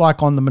that looks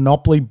like on the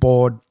Monopoly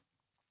Board,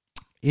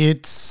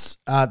 it's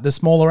the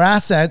smaller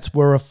assets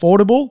were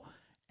affordable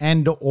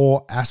and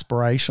or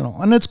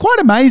aspirational. And it's quite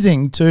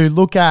amazing to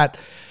look at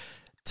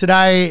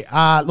today,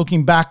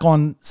 looking back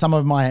on some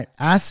of my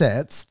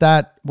assets,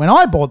 that when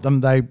I bought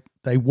them,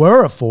 they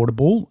were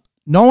affordable.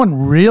 No one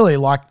really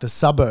liked the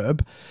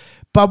suburb.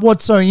 But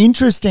what's so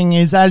interesting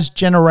is as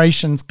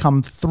generations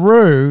come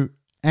through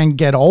and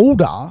get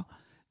older,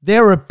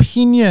 their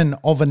opinion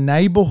of a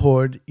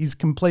neighborhood is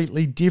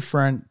completely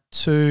different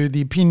to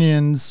the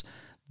opinions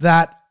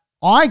that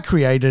I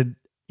created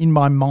in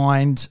my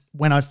mind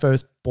when I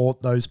first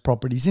bought those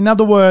properties. In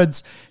other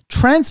words,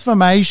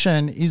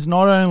 transformation is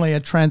not only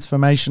a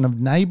transformation of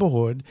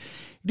neighborhood,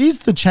 it is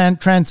the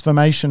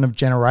transformation of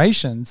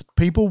generations.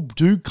 People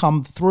do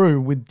come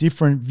through with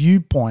different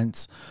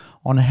viewpoints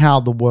on how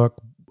the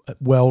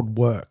world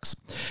works.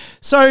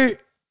 So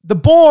the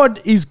board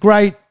is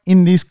great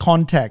in this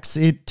context.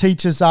 It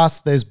teaches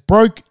us there's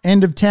broke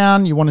end of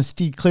town. You want to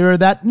steer clear of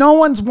that. No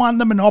one's won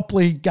the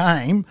Monopoly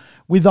game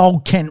with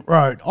Old Kent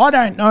Road. I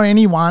don't know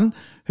anyone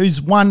who's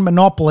won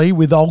Monopoly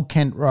with Old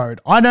Kent Road.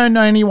 I don't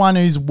know anyone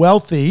who's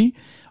wealthy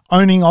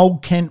owning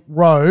Old Kent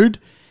Road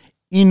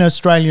in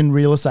Australian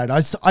real estate.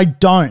 I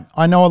don't.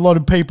 I know a lot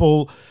of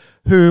people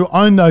who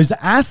own those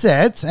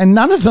assets and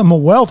none of them are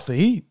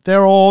wealthy.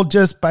 They're all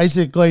just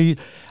basically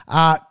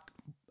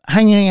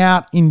hanging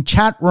out in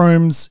chat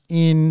rooms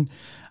in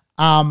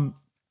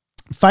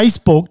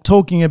Facebook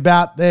talking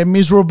about their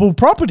miserable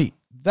property.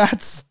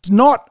 That's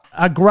not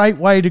a great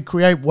way to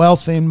create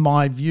wealth in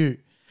my view.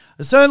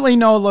 I certainly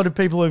know a lot of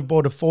people who've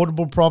bought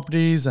affordable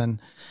properties and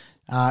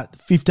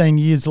 15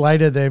 years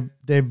later,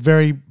 they're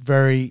very,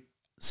 very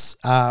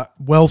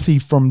wealthy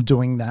from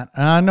doing that.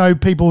 And I know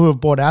people who have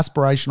bought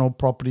aspirational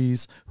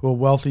properties who are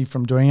wealthy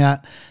from doing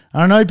that.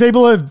 And I know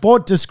people who have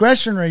bought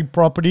discretionary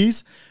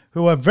properties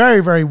who are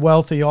very, very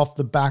wealthy off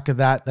the back of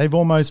that. They've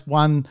almost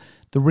won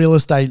the real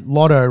estate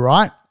lotto,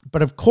 right?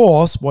 But of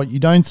course, what you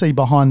don't see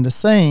behind the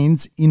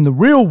scenes in the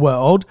real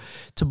world,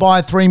 to buy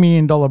a $3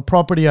 million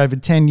property over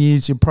 10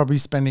 years, you're probably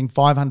spending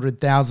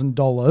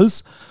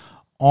 $500,000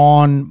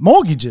 on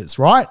mortgages,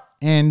 right?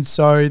 And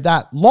so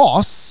that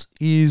loss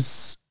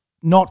is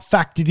not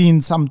factored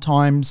in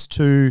sometimes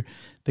to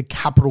the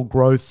capital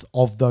growth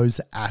of those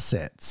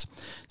assets.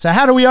 So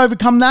how do we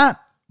overcome that?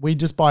 We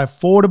just buy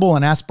affordable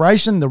and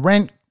aspiration. The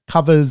rent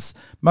covers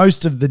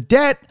most of the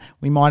debt.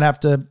 We might have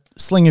to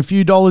sling a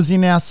few dollars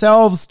in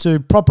ourselves to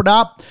prop it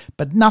up,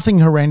 but nothing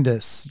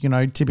horrendous,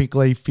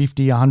 typically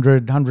 $50,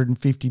 $100,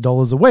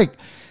 $150 a week.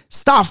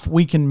 Stuff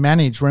we can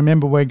manage.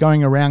 Remember, we're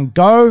going around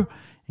Go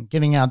and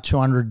getting our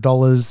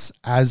 $200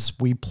 as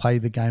we play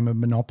the game of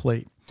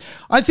Monopoly.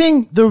 I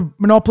think the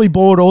Monopoly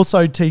board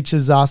also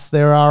teaches us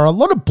there are a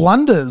lot of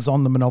blunders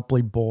on the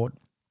Monopoly board.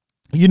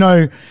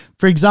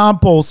 For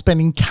example,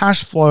 spending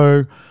cash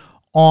flow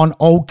on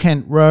Old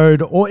Kent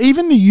Road or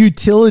even the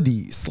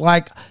utilities,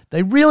 like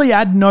they really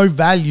add no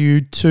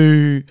value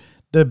to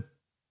the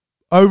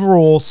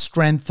overall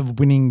strength of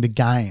winning the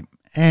game.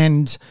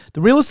 And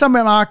the real estate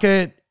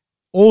market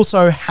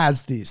also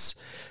has this,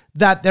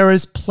 that there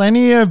is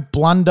plenty of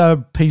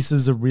blunder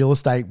pieces of real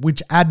estate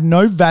which add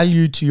no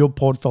value to your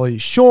portfolio.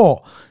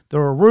 Sure,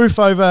 they're a roof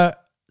over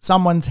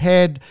someone's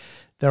head,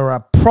 they're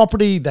a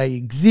property, they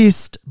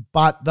exist,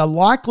 but the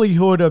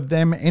likelihood of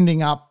them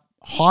ending up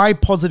high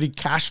positive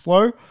cash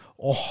flow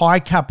or high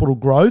capital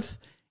growth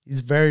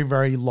is very,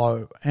 very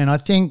low. And I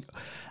think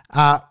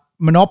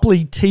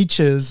Monopoly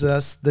teaches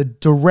us the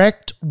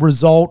direct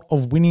result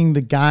of winning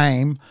the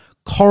game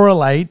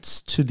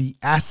correlates to the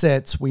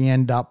assets we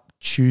end up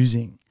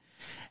choosing.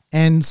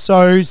 And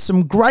so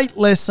some great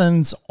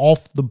lessons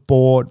off the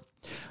board.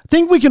 I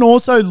think we can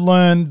also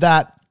learn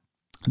that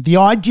the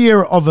idea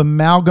of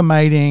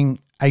amalgamating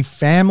a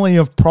family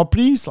of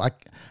properties,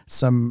 like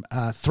some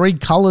 3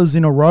 colors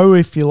in a row,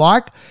 if you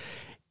like,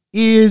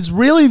 is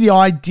really the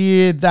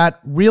idea that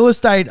real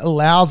estate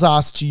allows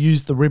us to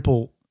use the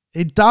ripple.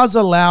 It does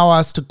allow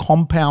us to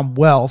compound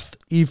wealth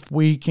if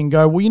we can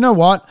go, well, you know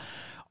what?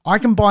 I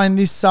can buy in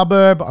this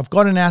suburb. I've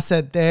got an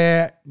asset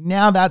there.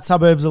 Now that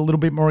suburb's a little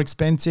bit more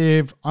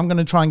expensive. I'm going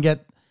to try and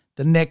get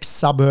the next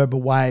suburb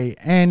away.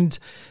 And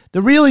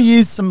there really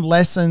is some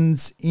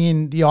lessons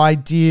in the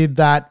idea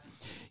that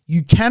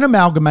you can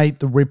amalgamate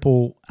the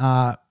ripple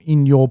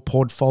in your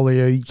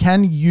portfolio. You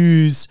can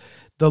use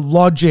the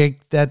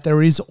logic that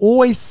there is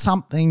always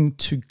something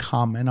to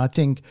come. And I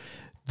think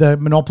the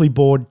Monopoly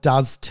board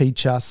does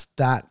teach us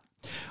that.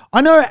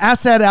 I know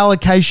asset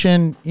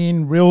allocation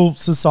in real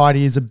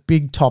society is a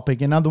big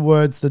topic. In other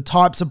words, the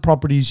types of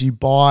properties you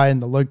buy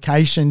and the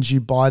locations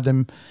you buy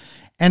them,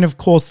 and of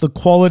course the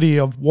quality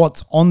of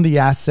what's on the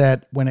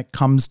asset when it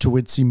comes to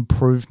its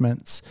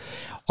improvements.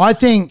 I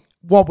think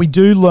what we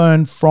do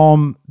learn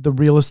from the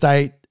real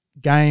estate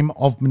game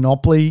of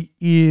Monopoly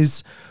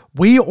is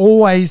we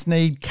always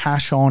need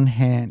cash on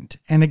hand.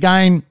 And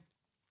again,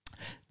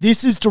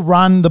 this is to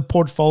run the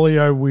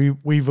portfolio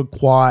we've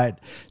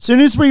acquired. As soon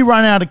as we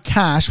run out of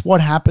cash,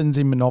 what happens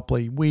in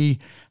Monopoly? We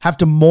have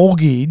to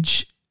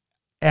mortgage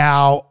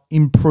our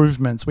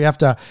improvements. We have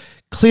to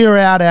clear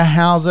out our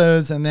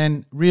houses, and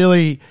then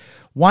really,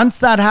 once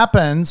that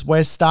happens,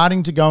 we're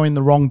starting to go in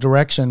the wrong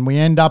direction. We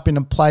end up in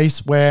a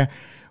place where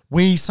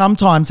we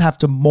sometimes have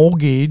to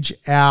mortgage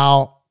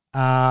our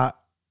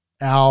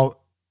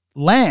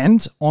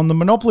land on the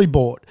Monopoly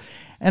board.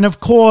 And of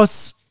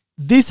course,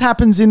 this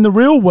happens in the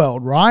real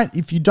world, right?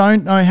 If you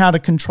don't know how to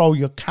control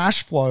your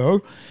cash flow,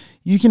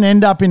 you can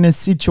end up in a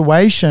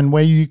situation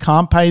where you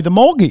can't pay the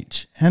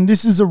mortgage. And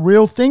this is a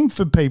real thing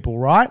for people,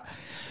 right?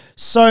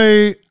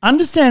 So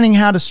understanding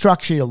how to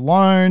structure your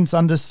loans,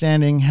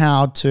 understanding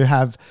how to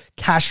have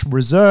cash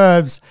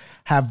reserves,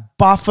 have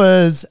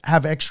buffers,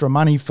 have extra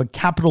money for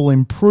capital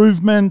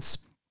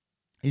improvements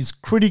is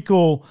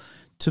critical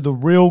to the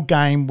real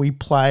game we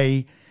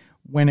play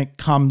when it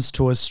comes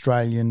to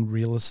Australian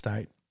real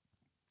estate.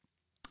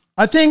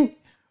 I think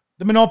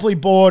the Monopoly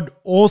board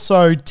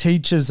also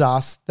teaches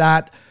us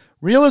that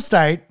real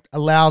estate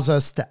allows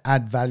us to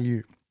add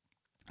value.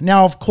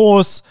 Now, of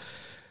course,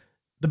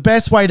 the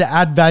best way to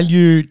add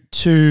value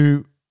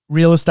to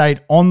real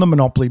estate on the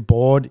Monopoly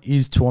board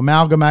is to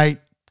amalgamate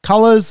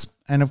colors.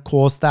 And of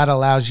course, that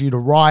allows you the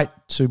right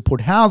to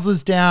put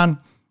houses down.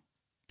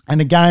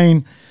 And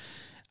again,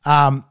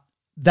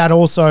 that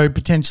also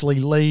potentially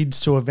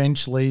leads to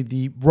eventually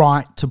the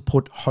right to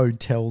put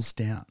hotels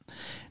down.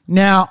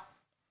 Now,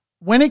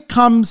 when it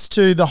comes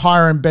to the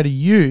higher and better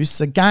use,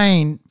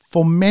 again,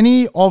 for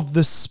many of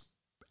the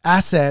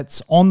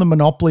assets on the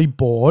Monopoly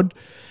board,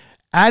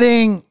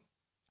 adding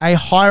a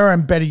higher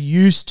and better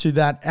use to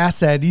that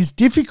asset is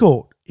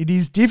difficult. It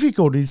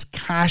is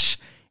cash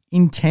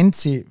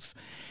intensive.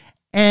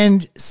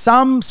 And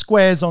some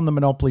squares on the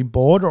Monopoly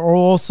board are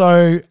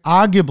also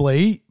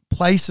arguably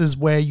places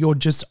where you're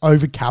just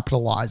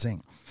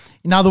overcapitalizing.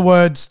 In other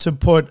words, to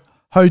put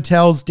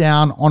hotels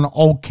down on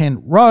Old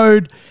Kent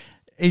Road,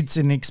 it's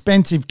an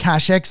expensive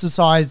cash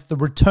exercise. The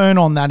return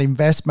on that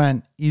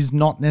investment is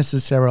not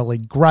necessarily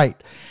great.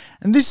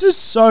 And this is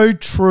so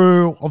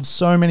true of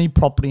so many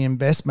property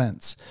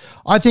investments.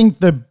 I think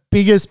the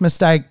biggest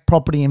mistake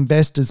property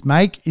investors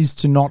make is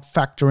to not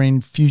factor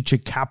in future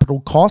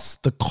capital costs,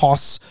 the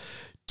costs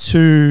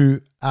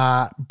to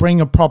bring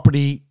a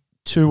property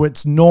to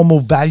its normal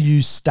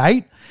value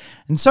state.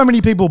 And so many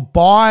people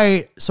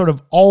buy sort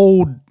of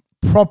old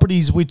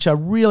properties which are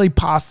really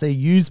past their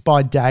use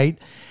by date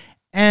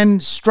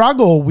and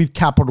struggle with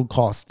capital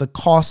costs, the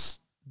costs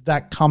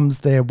that comes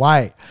their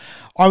way.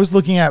 I was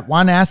looking at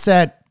one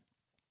asset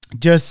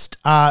just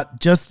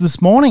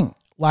this morning.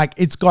 Like,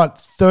 it's got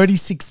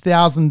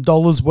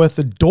 $36,000 worth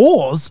of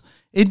doors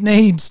it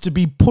needs to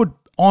be put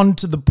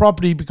onto the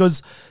property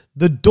because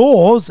the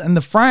doors and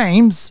the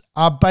frames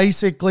are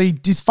basically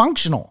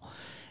dysfunctional.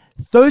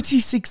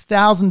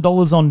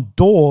 $36,000 on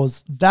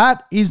doors,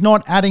 that is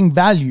not adding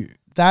value.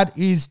 That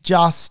is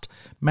just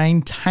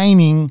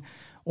maintaining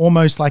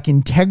almost like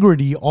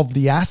integrity of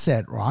the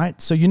asset, right?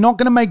 So you're not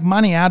going to make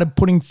money out of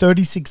putting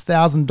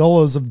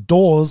 $36,000 of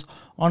doors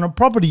on a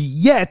property,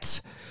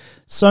 yet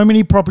so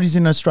many properties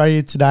in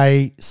Australia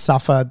today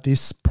suffer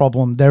this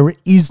problem. There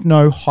is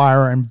no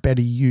higher and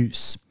better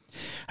use.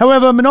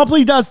 However,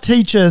 Monopoly does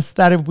teach us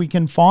that if we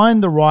can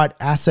find the right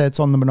assets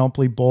on the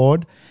Monopoly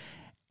board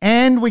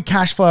and we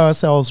cash flow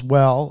ourselves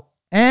well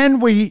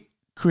and we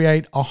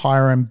create a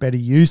higher and better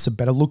use, a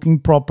better looking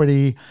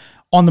property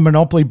on the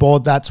Monopoly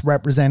board that's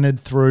represented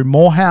through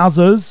more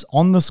houses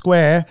on the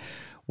square,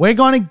 we're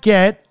going to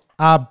get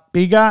a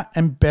bigger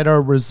and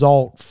better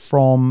result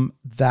from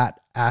that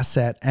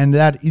asset. And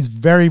that is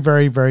very,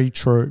 very, very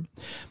true.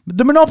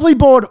 The Monopoly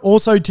board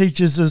also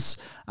teaches us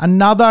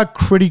another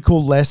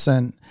critical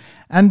lesson,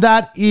 and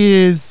that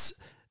is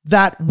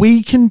that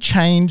we can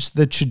change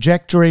the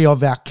trajectory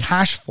of our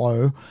cash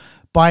flow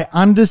by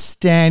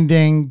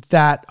understanding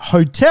that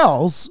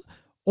hotels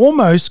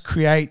almost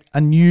create a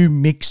new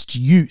mixed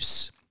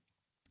use.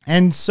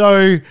 And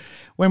so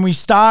when we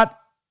start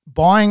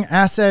buying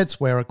assets,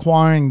 we're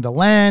acquiring the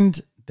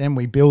land, then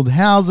we build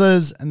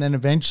houses, and then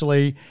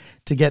eventually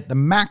to get the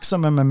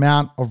maximum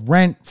amount of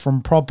rent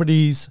from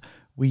properties,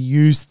 we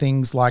use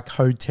things like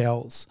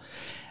hotels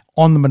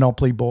on the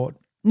Monopoly board.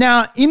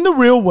 Now, in the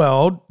real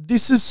world,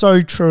 this is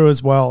so true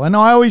as well. And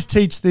I always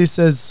teach this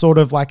as sort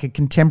of like a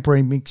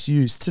contemporary mixed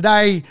use.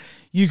 Today,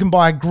 you can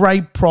buy a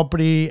great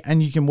property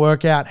and you can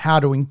work out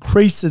how to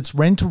increase its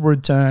rental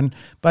return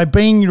by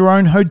being your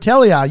own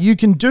hotelier. You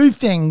can do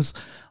things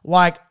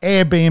like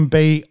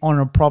Airbnb on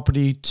a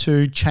property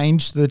to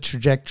change the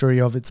trajectory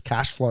of its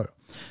cash flow.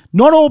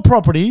 Not all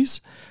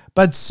properties,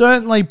 but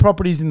certainly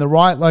properties in the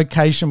right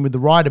location with the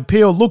right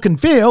appeal, look and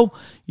feel,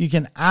 you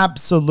can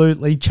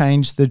absolutely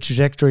change the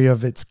trajectory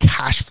of its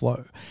cash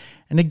flow.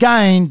 And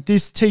again,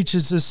 this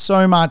teaches us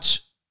so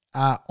much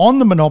on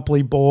the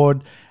Monopoly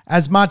board,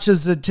 as much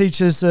as it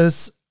teaches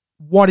us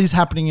what is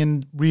happening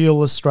in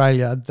real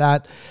Australia,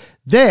 that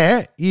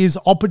there is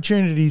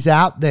opportunities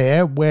out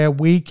there where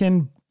we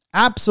can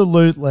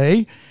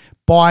absolutely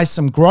buy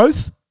some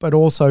growth, but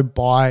also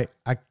buy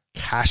a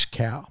cash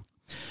cow.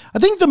 I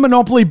think the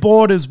Monopoly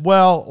board as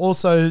well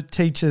also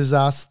teaches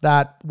us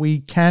that we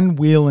can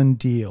wheel and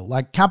deal.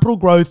 Like capital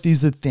growth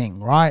is a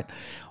thing, right?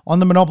 On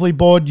the Monopoly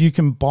board, you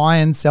can buy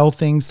and sell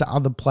things to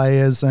other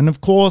players. And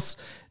of course,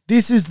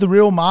 this is the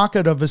real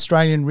market of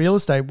Australian real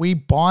estate. We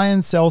buy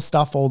and sell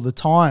stuff all the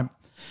time.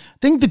 I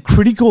think the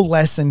critical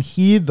lesson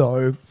here,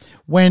 though,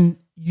 when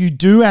you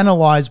do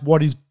analyze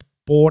what is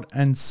bought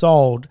and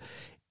sold,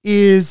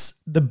 is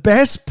the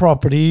best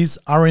properties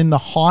are in the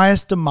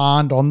highest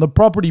demand on the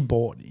property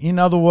board. In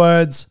other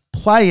words,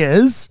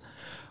 players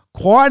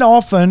quite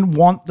often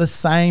want the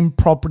same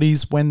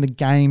properties when the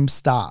game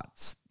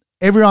starts.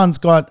 Everyone's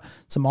got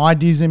some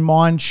ideas in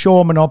mind.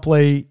 Sure,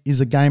 Monopoly is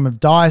a game of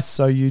dice,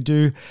 so you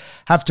do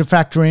have to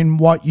factor in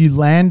what you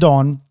land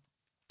on.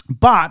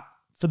 But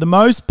for the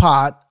most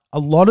part, a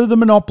lot of the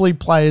Monopoly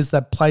players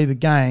that play the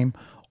game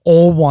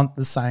all want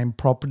the same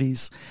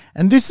properties.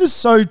 And this is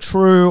so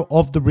true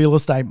of the real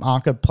estate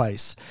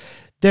marketplace.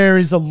 There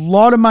is a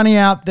lot of money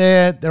out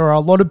there. There are a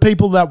lot of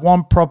people that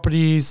want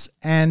properties,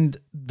 and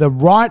the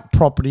right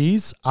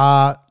properties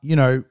are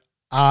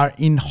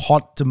in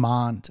hot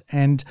demand.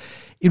 And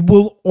it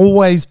will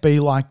always be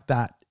like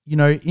that.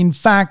 In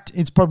fact,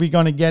 it's probably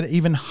going to get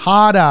even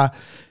harder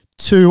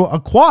to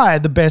acquire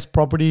the best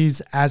properties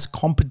as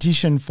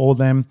competition for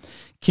them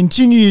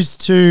continues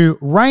to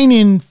rein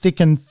in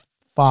thick and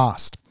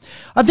fast.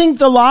 I think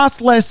the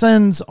last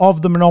lessons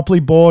of the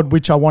Monopoly board,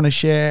 which I want to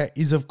share,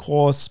 is of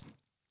course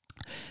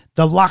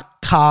the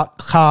luck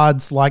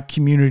cards like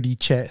Community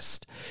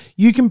Chest.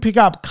 You can pick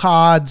up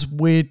cards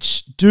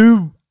which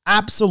do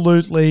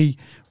absolutely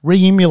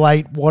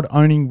re-emulate what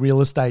owning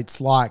real estate's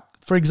like.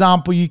 For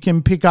example, you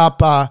can pick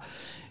up a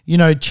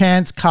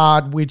chance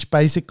card which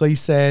basically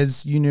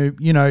says you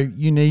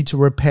need to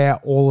repair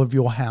all of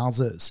your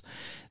houses.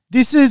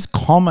 This is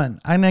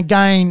common. And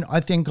again, I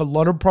think a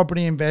lot of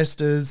property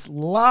investors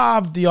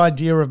love the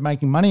idea of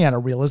making money out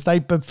of real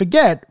estate, but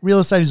forget real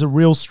estate is a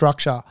real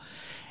structure.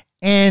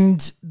 And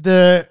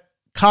the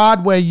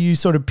card where you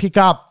sort of pick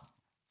up,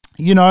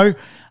 the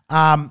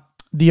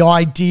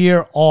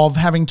idea of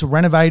having to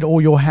renovate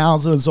all your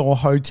houses or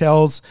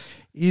hotels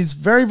is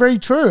very, very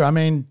true. I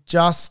mean,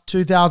 just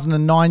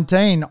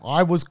 2019,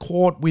 I was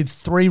caught with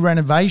 3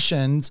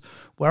 renovations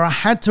where I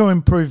had to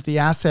improve the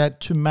asset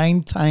to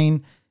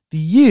maintain the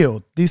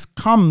yield. This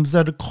comes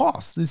at a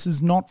cost. This is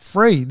not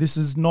free. This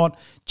is not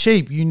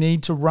cheap. You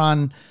need to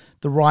run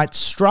the right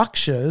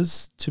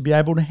structures to be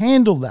able to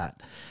handle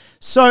that.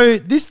 So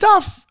this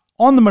stuff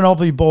on the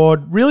Monopoly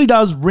board really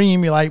does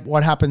re-emulate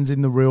what happens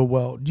in the real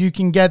world. You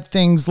can get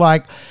things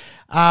like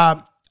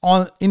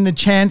in the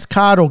chance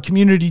card or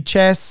Community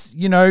Chest,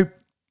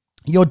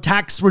 your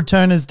tax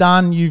return is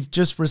done. You've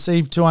just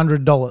received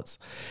 $200.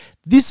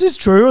 This is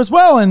true as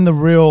well in the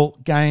real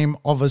game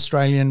of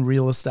Australian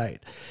real estate.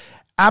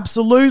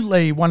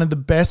 Absolutely, one of the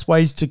best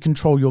ways to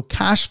control your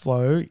cash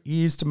flow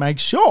is to make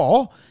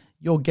sure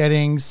you're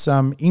getting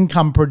some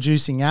income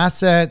producing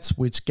assets,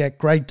 which get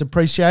great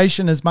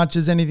depreciation as much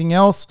as anything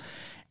else.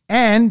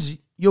 And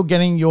you're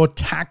getting your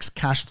tax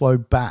cash flow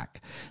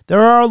back.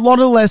 There are a lot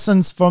of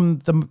lessons from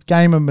the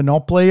game of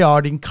Monopoly.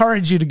 I'd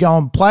encourage you to go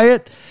and play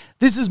it.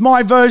 This is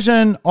my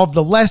version of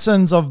the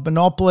lessons of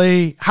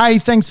Monopoly. Hey,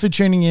 thanks for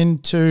tuning in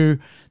to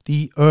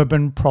the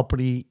Urban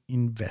Property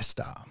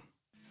Investor.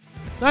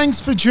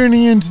 Thanks for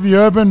tuning in to the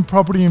Urban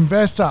Property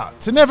Investor.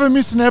 To never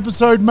miss an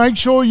episode, make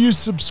sure you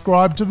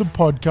subscribe to the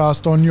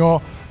podcast on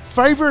your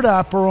favorite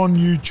app or on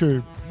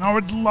YouTube. I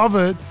would love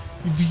it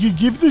if you could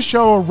give the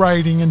show a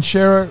rating and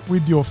share it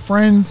with your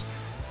friends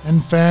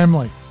and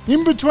family.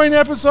 In between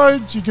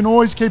episodes, you can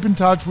always keep in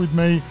touch with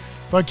me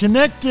by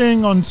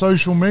connecting on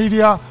social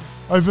media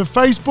over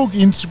Facebook,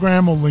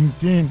 Instagram, or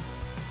LinkedIn.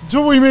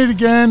 Until we meet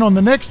again on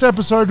the next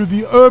episode of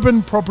the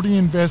Urban Property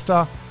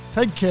Investor,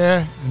 take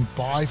care and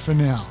bye for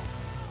now.